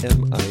 That's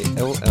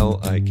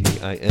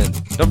MILLIKIN.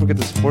 Don't forget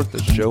to support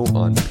the show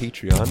on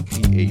Patreon,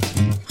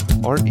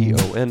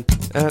 PATREON,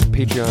 at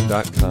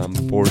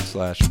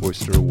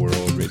patreon.com/Oyster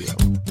World Radio.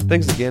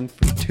 Thanks again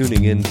for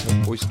tuning in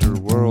to Oyster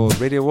World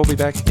Radio. We'll be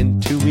back in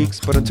 2 weeks,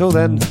 but until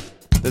then,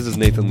 this is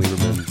Nathan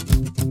Lieberman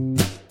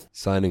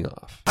signing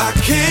off. I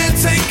can't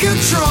take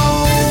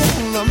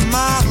control of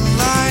my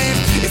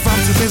life if I'm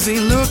too busy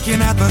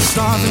looking at the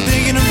stars and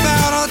thinking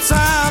about our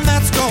time.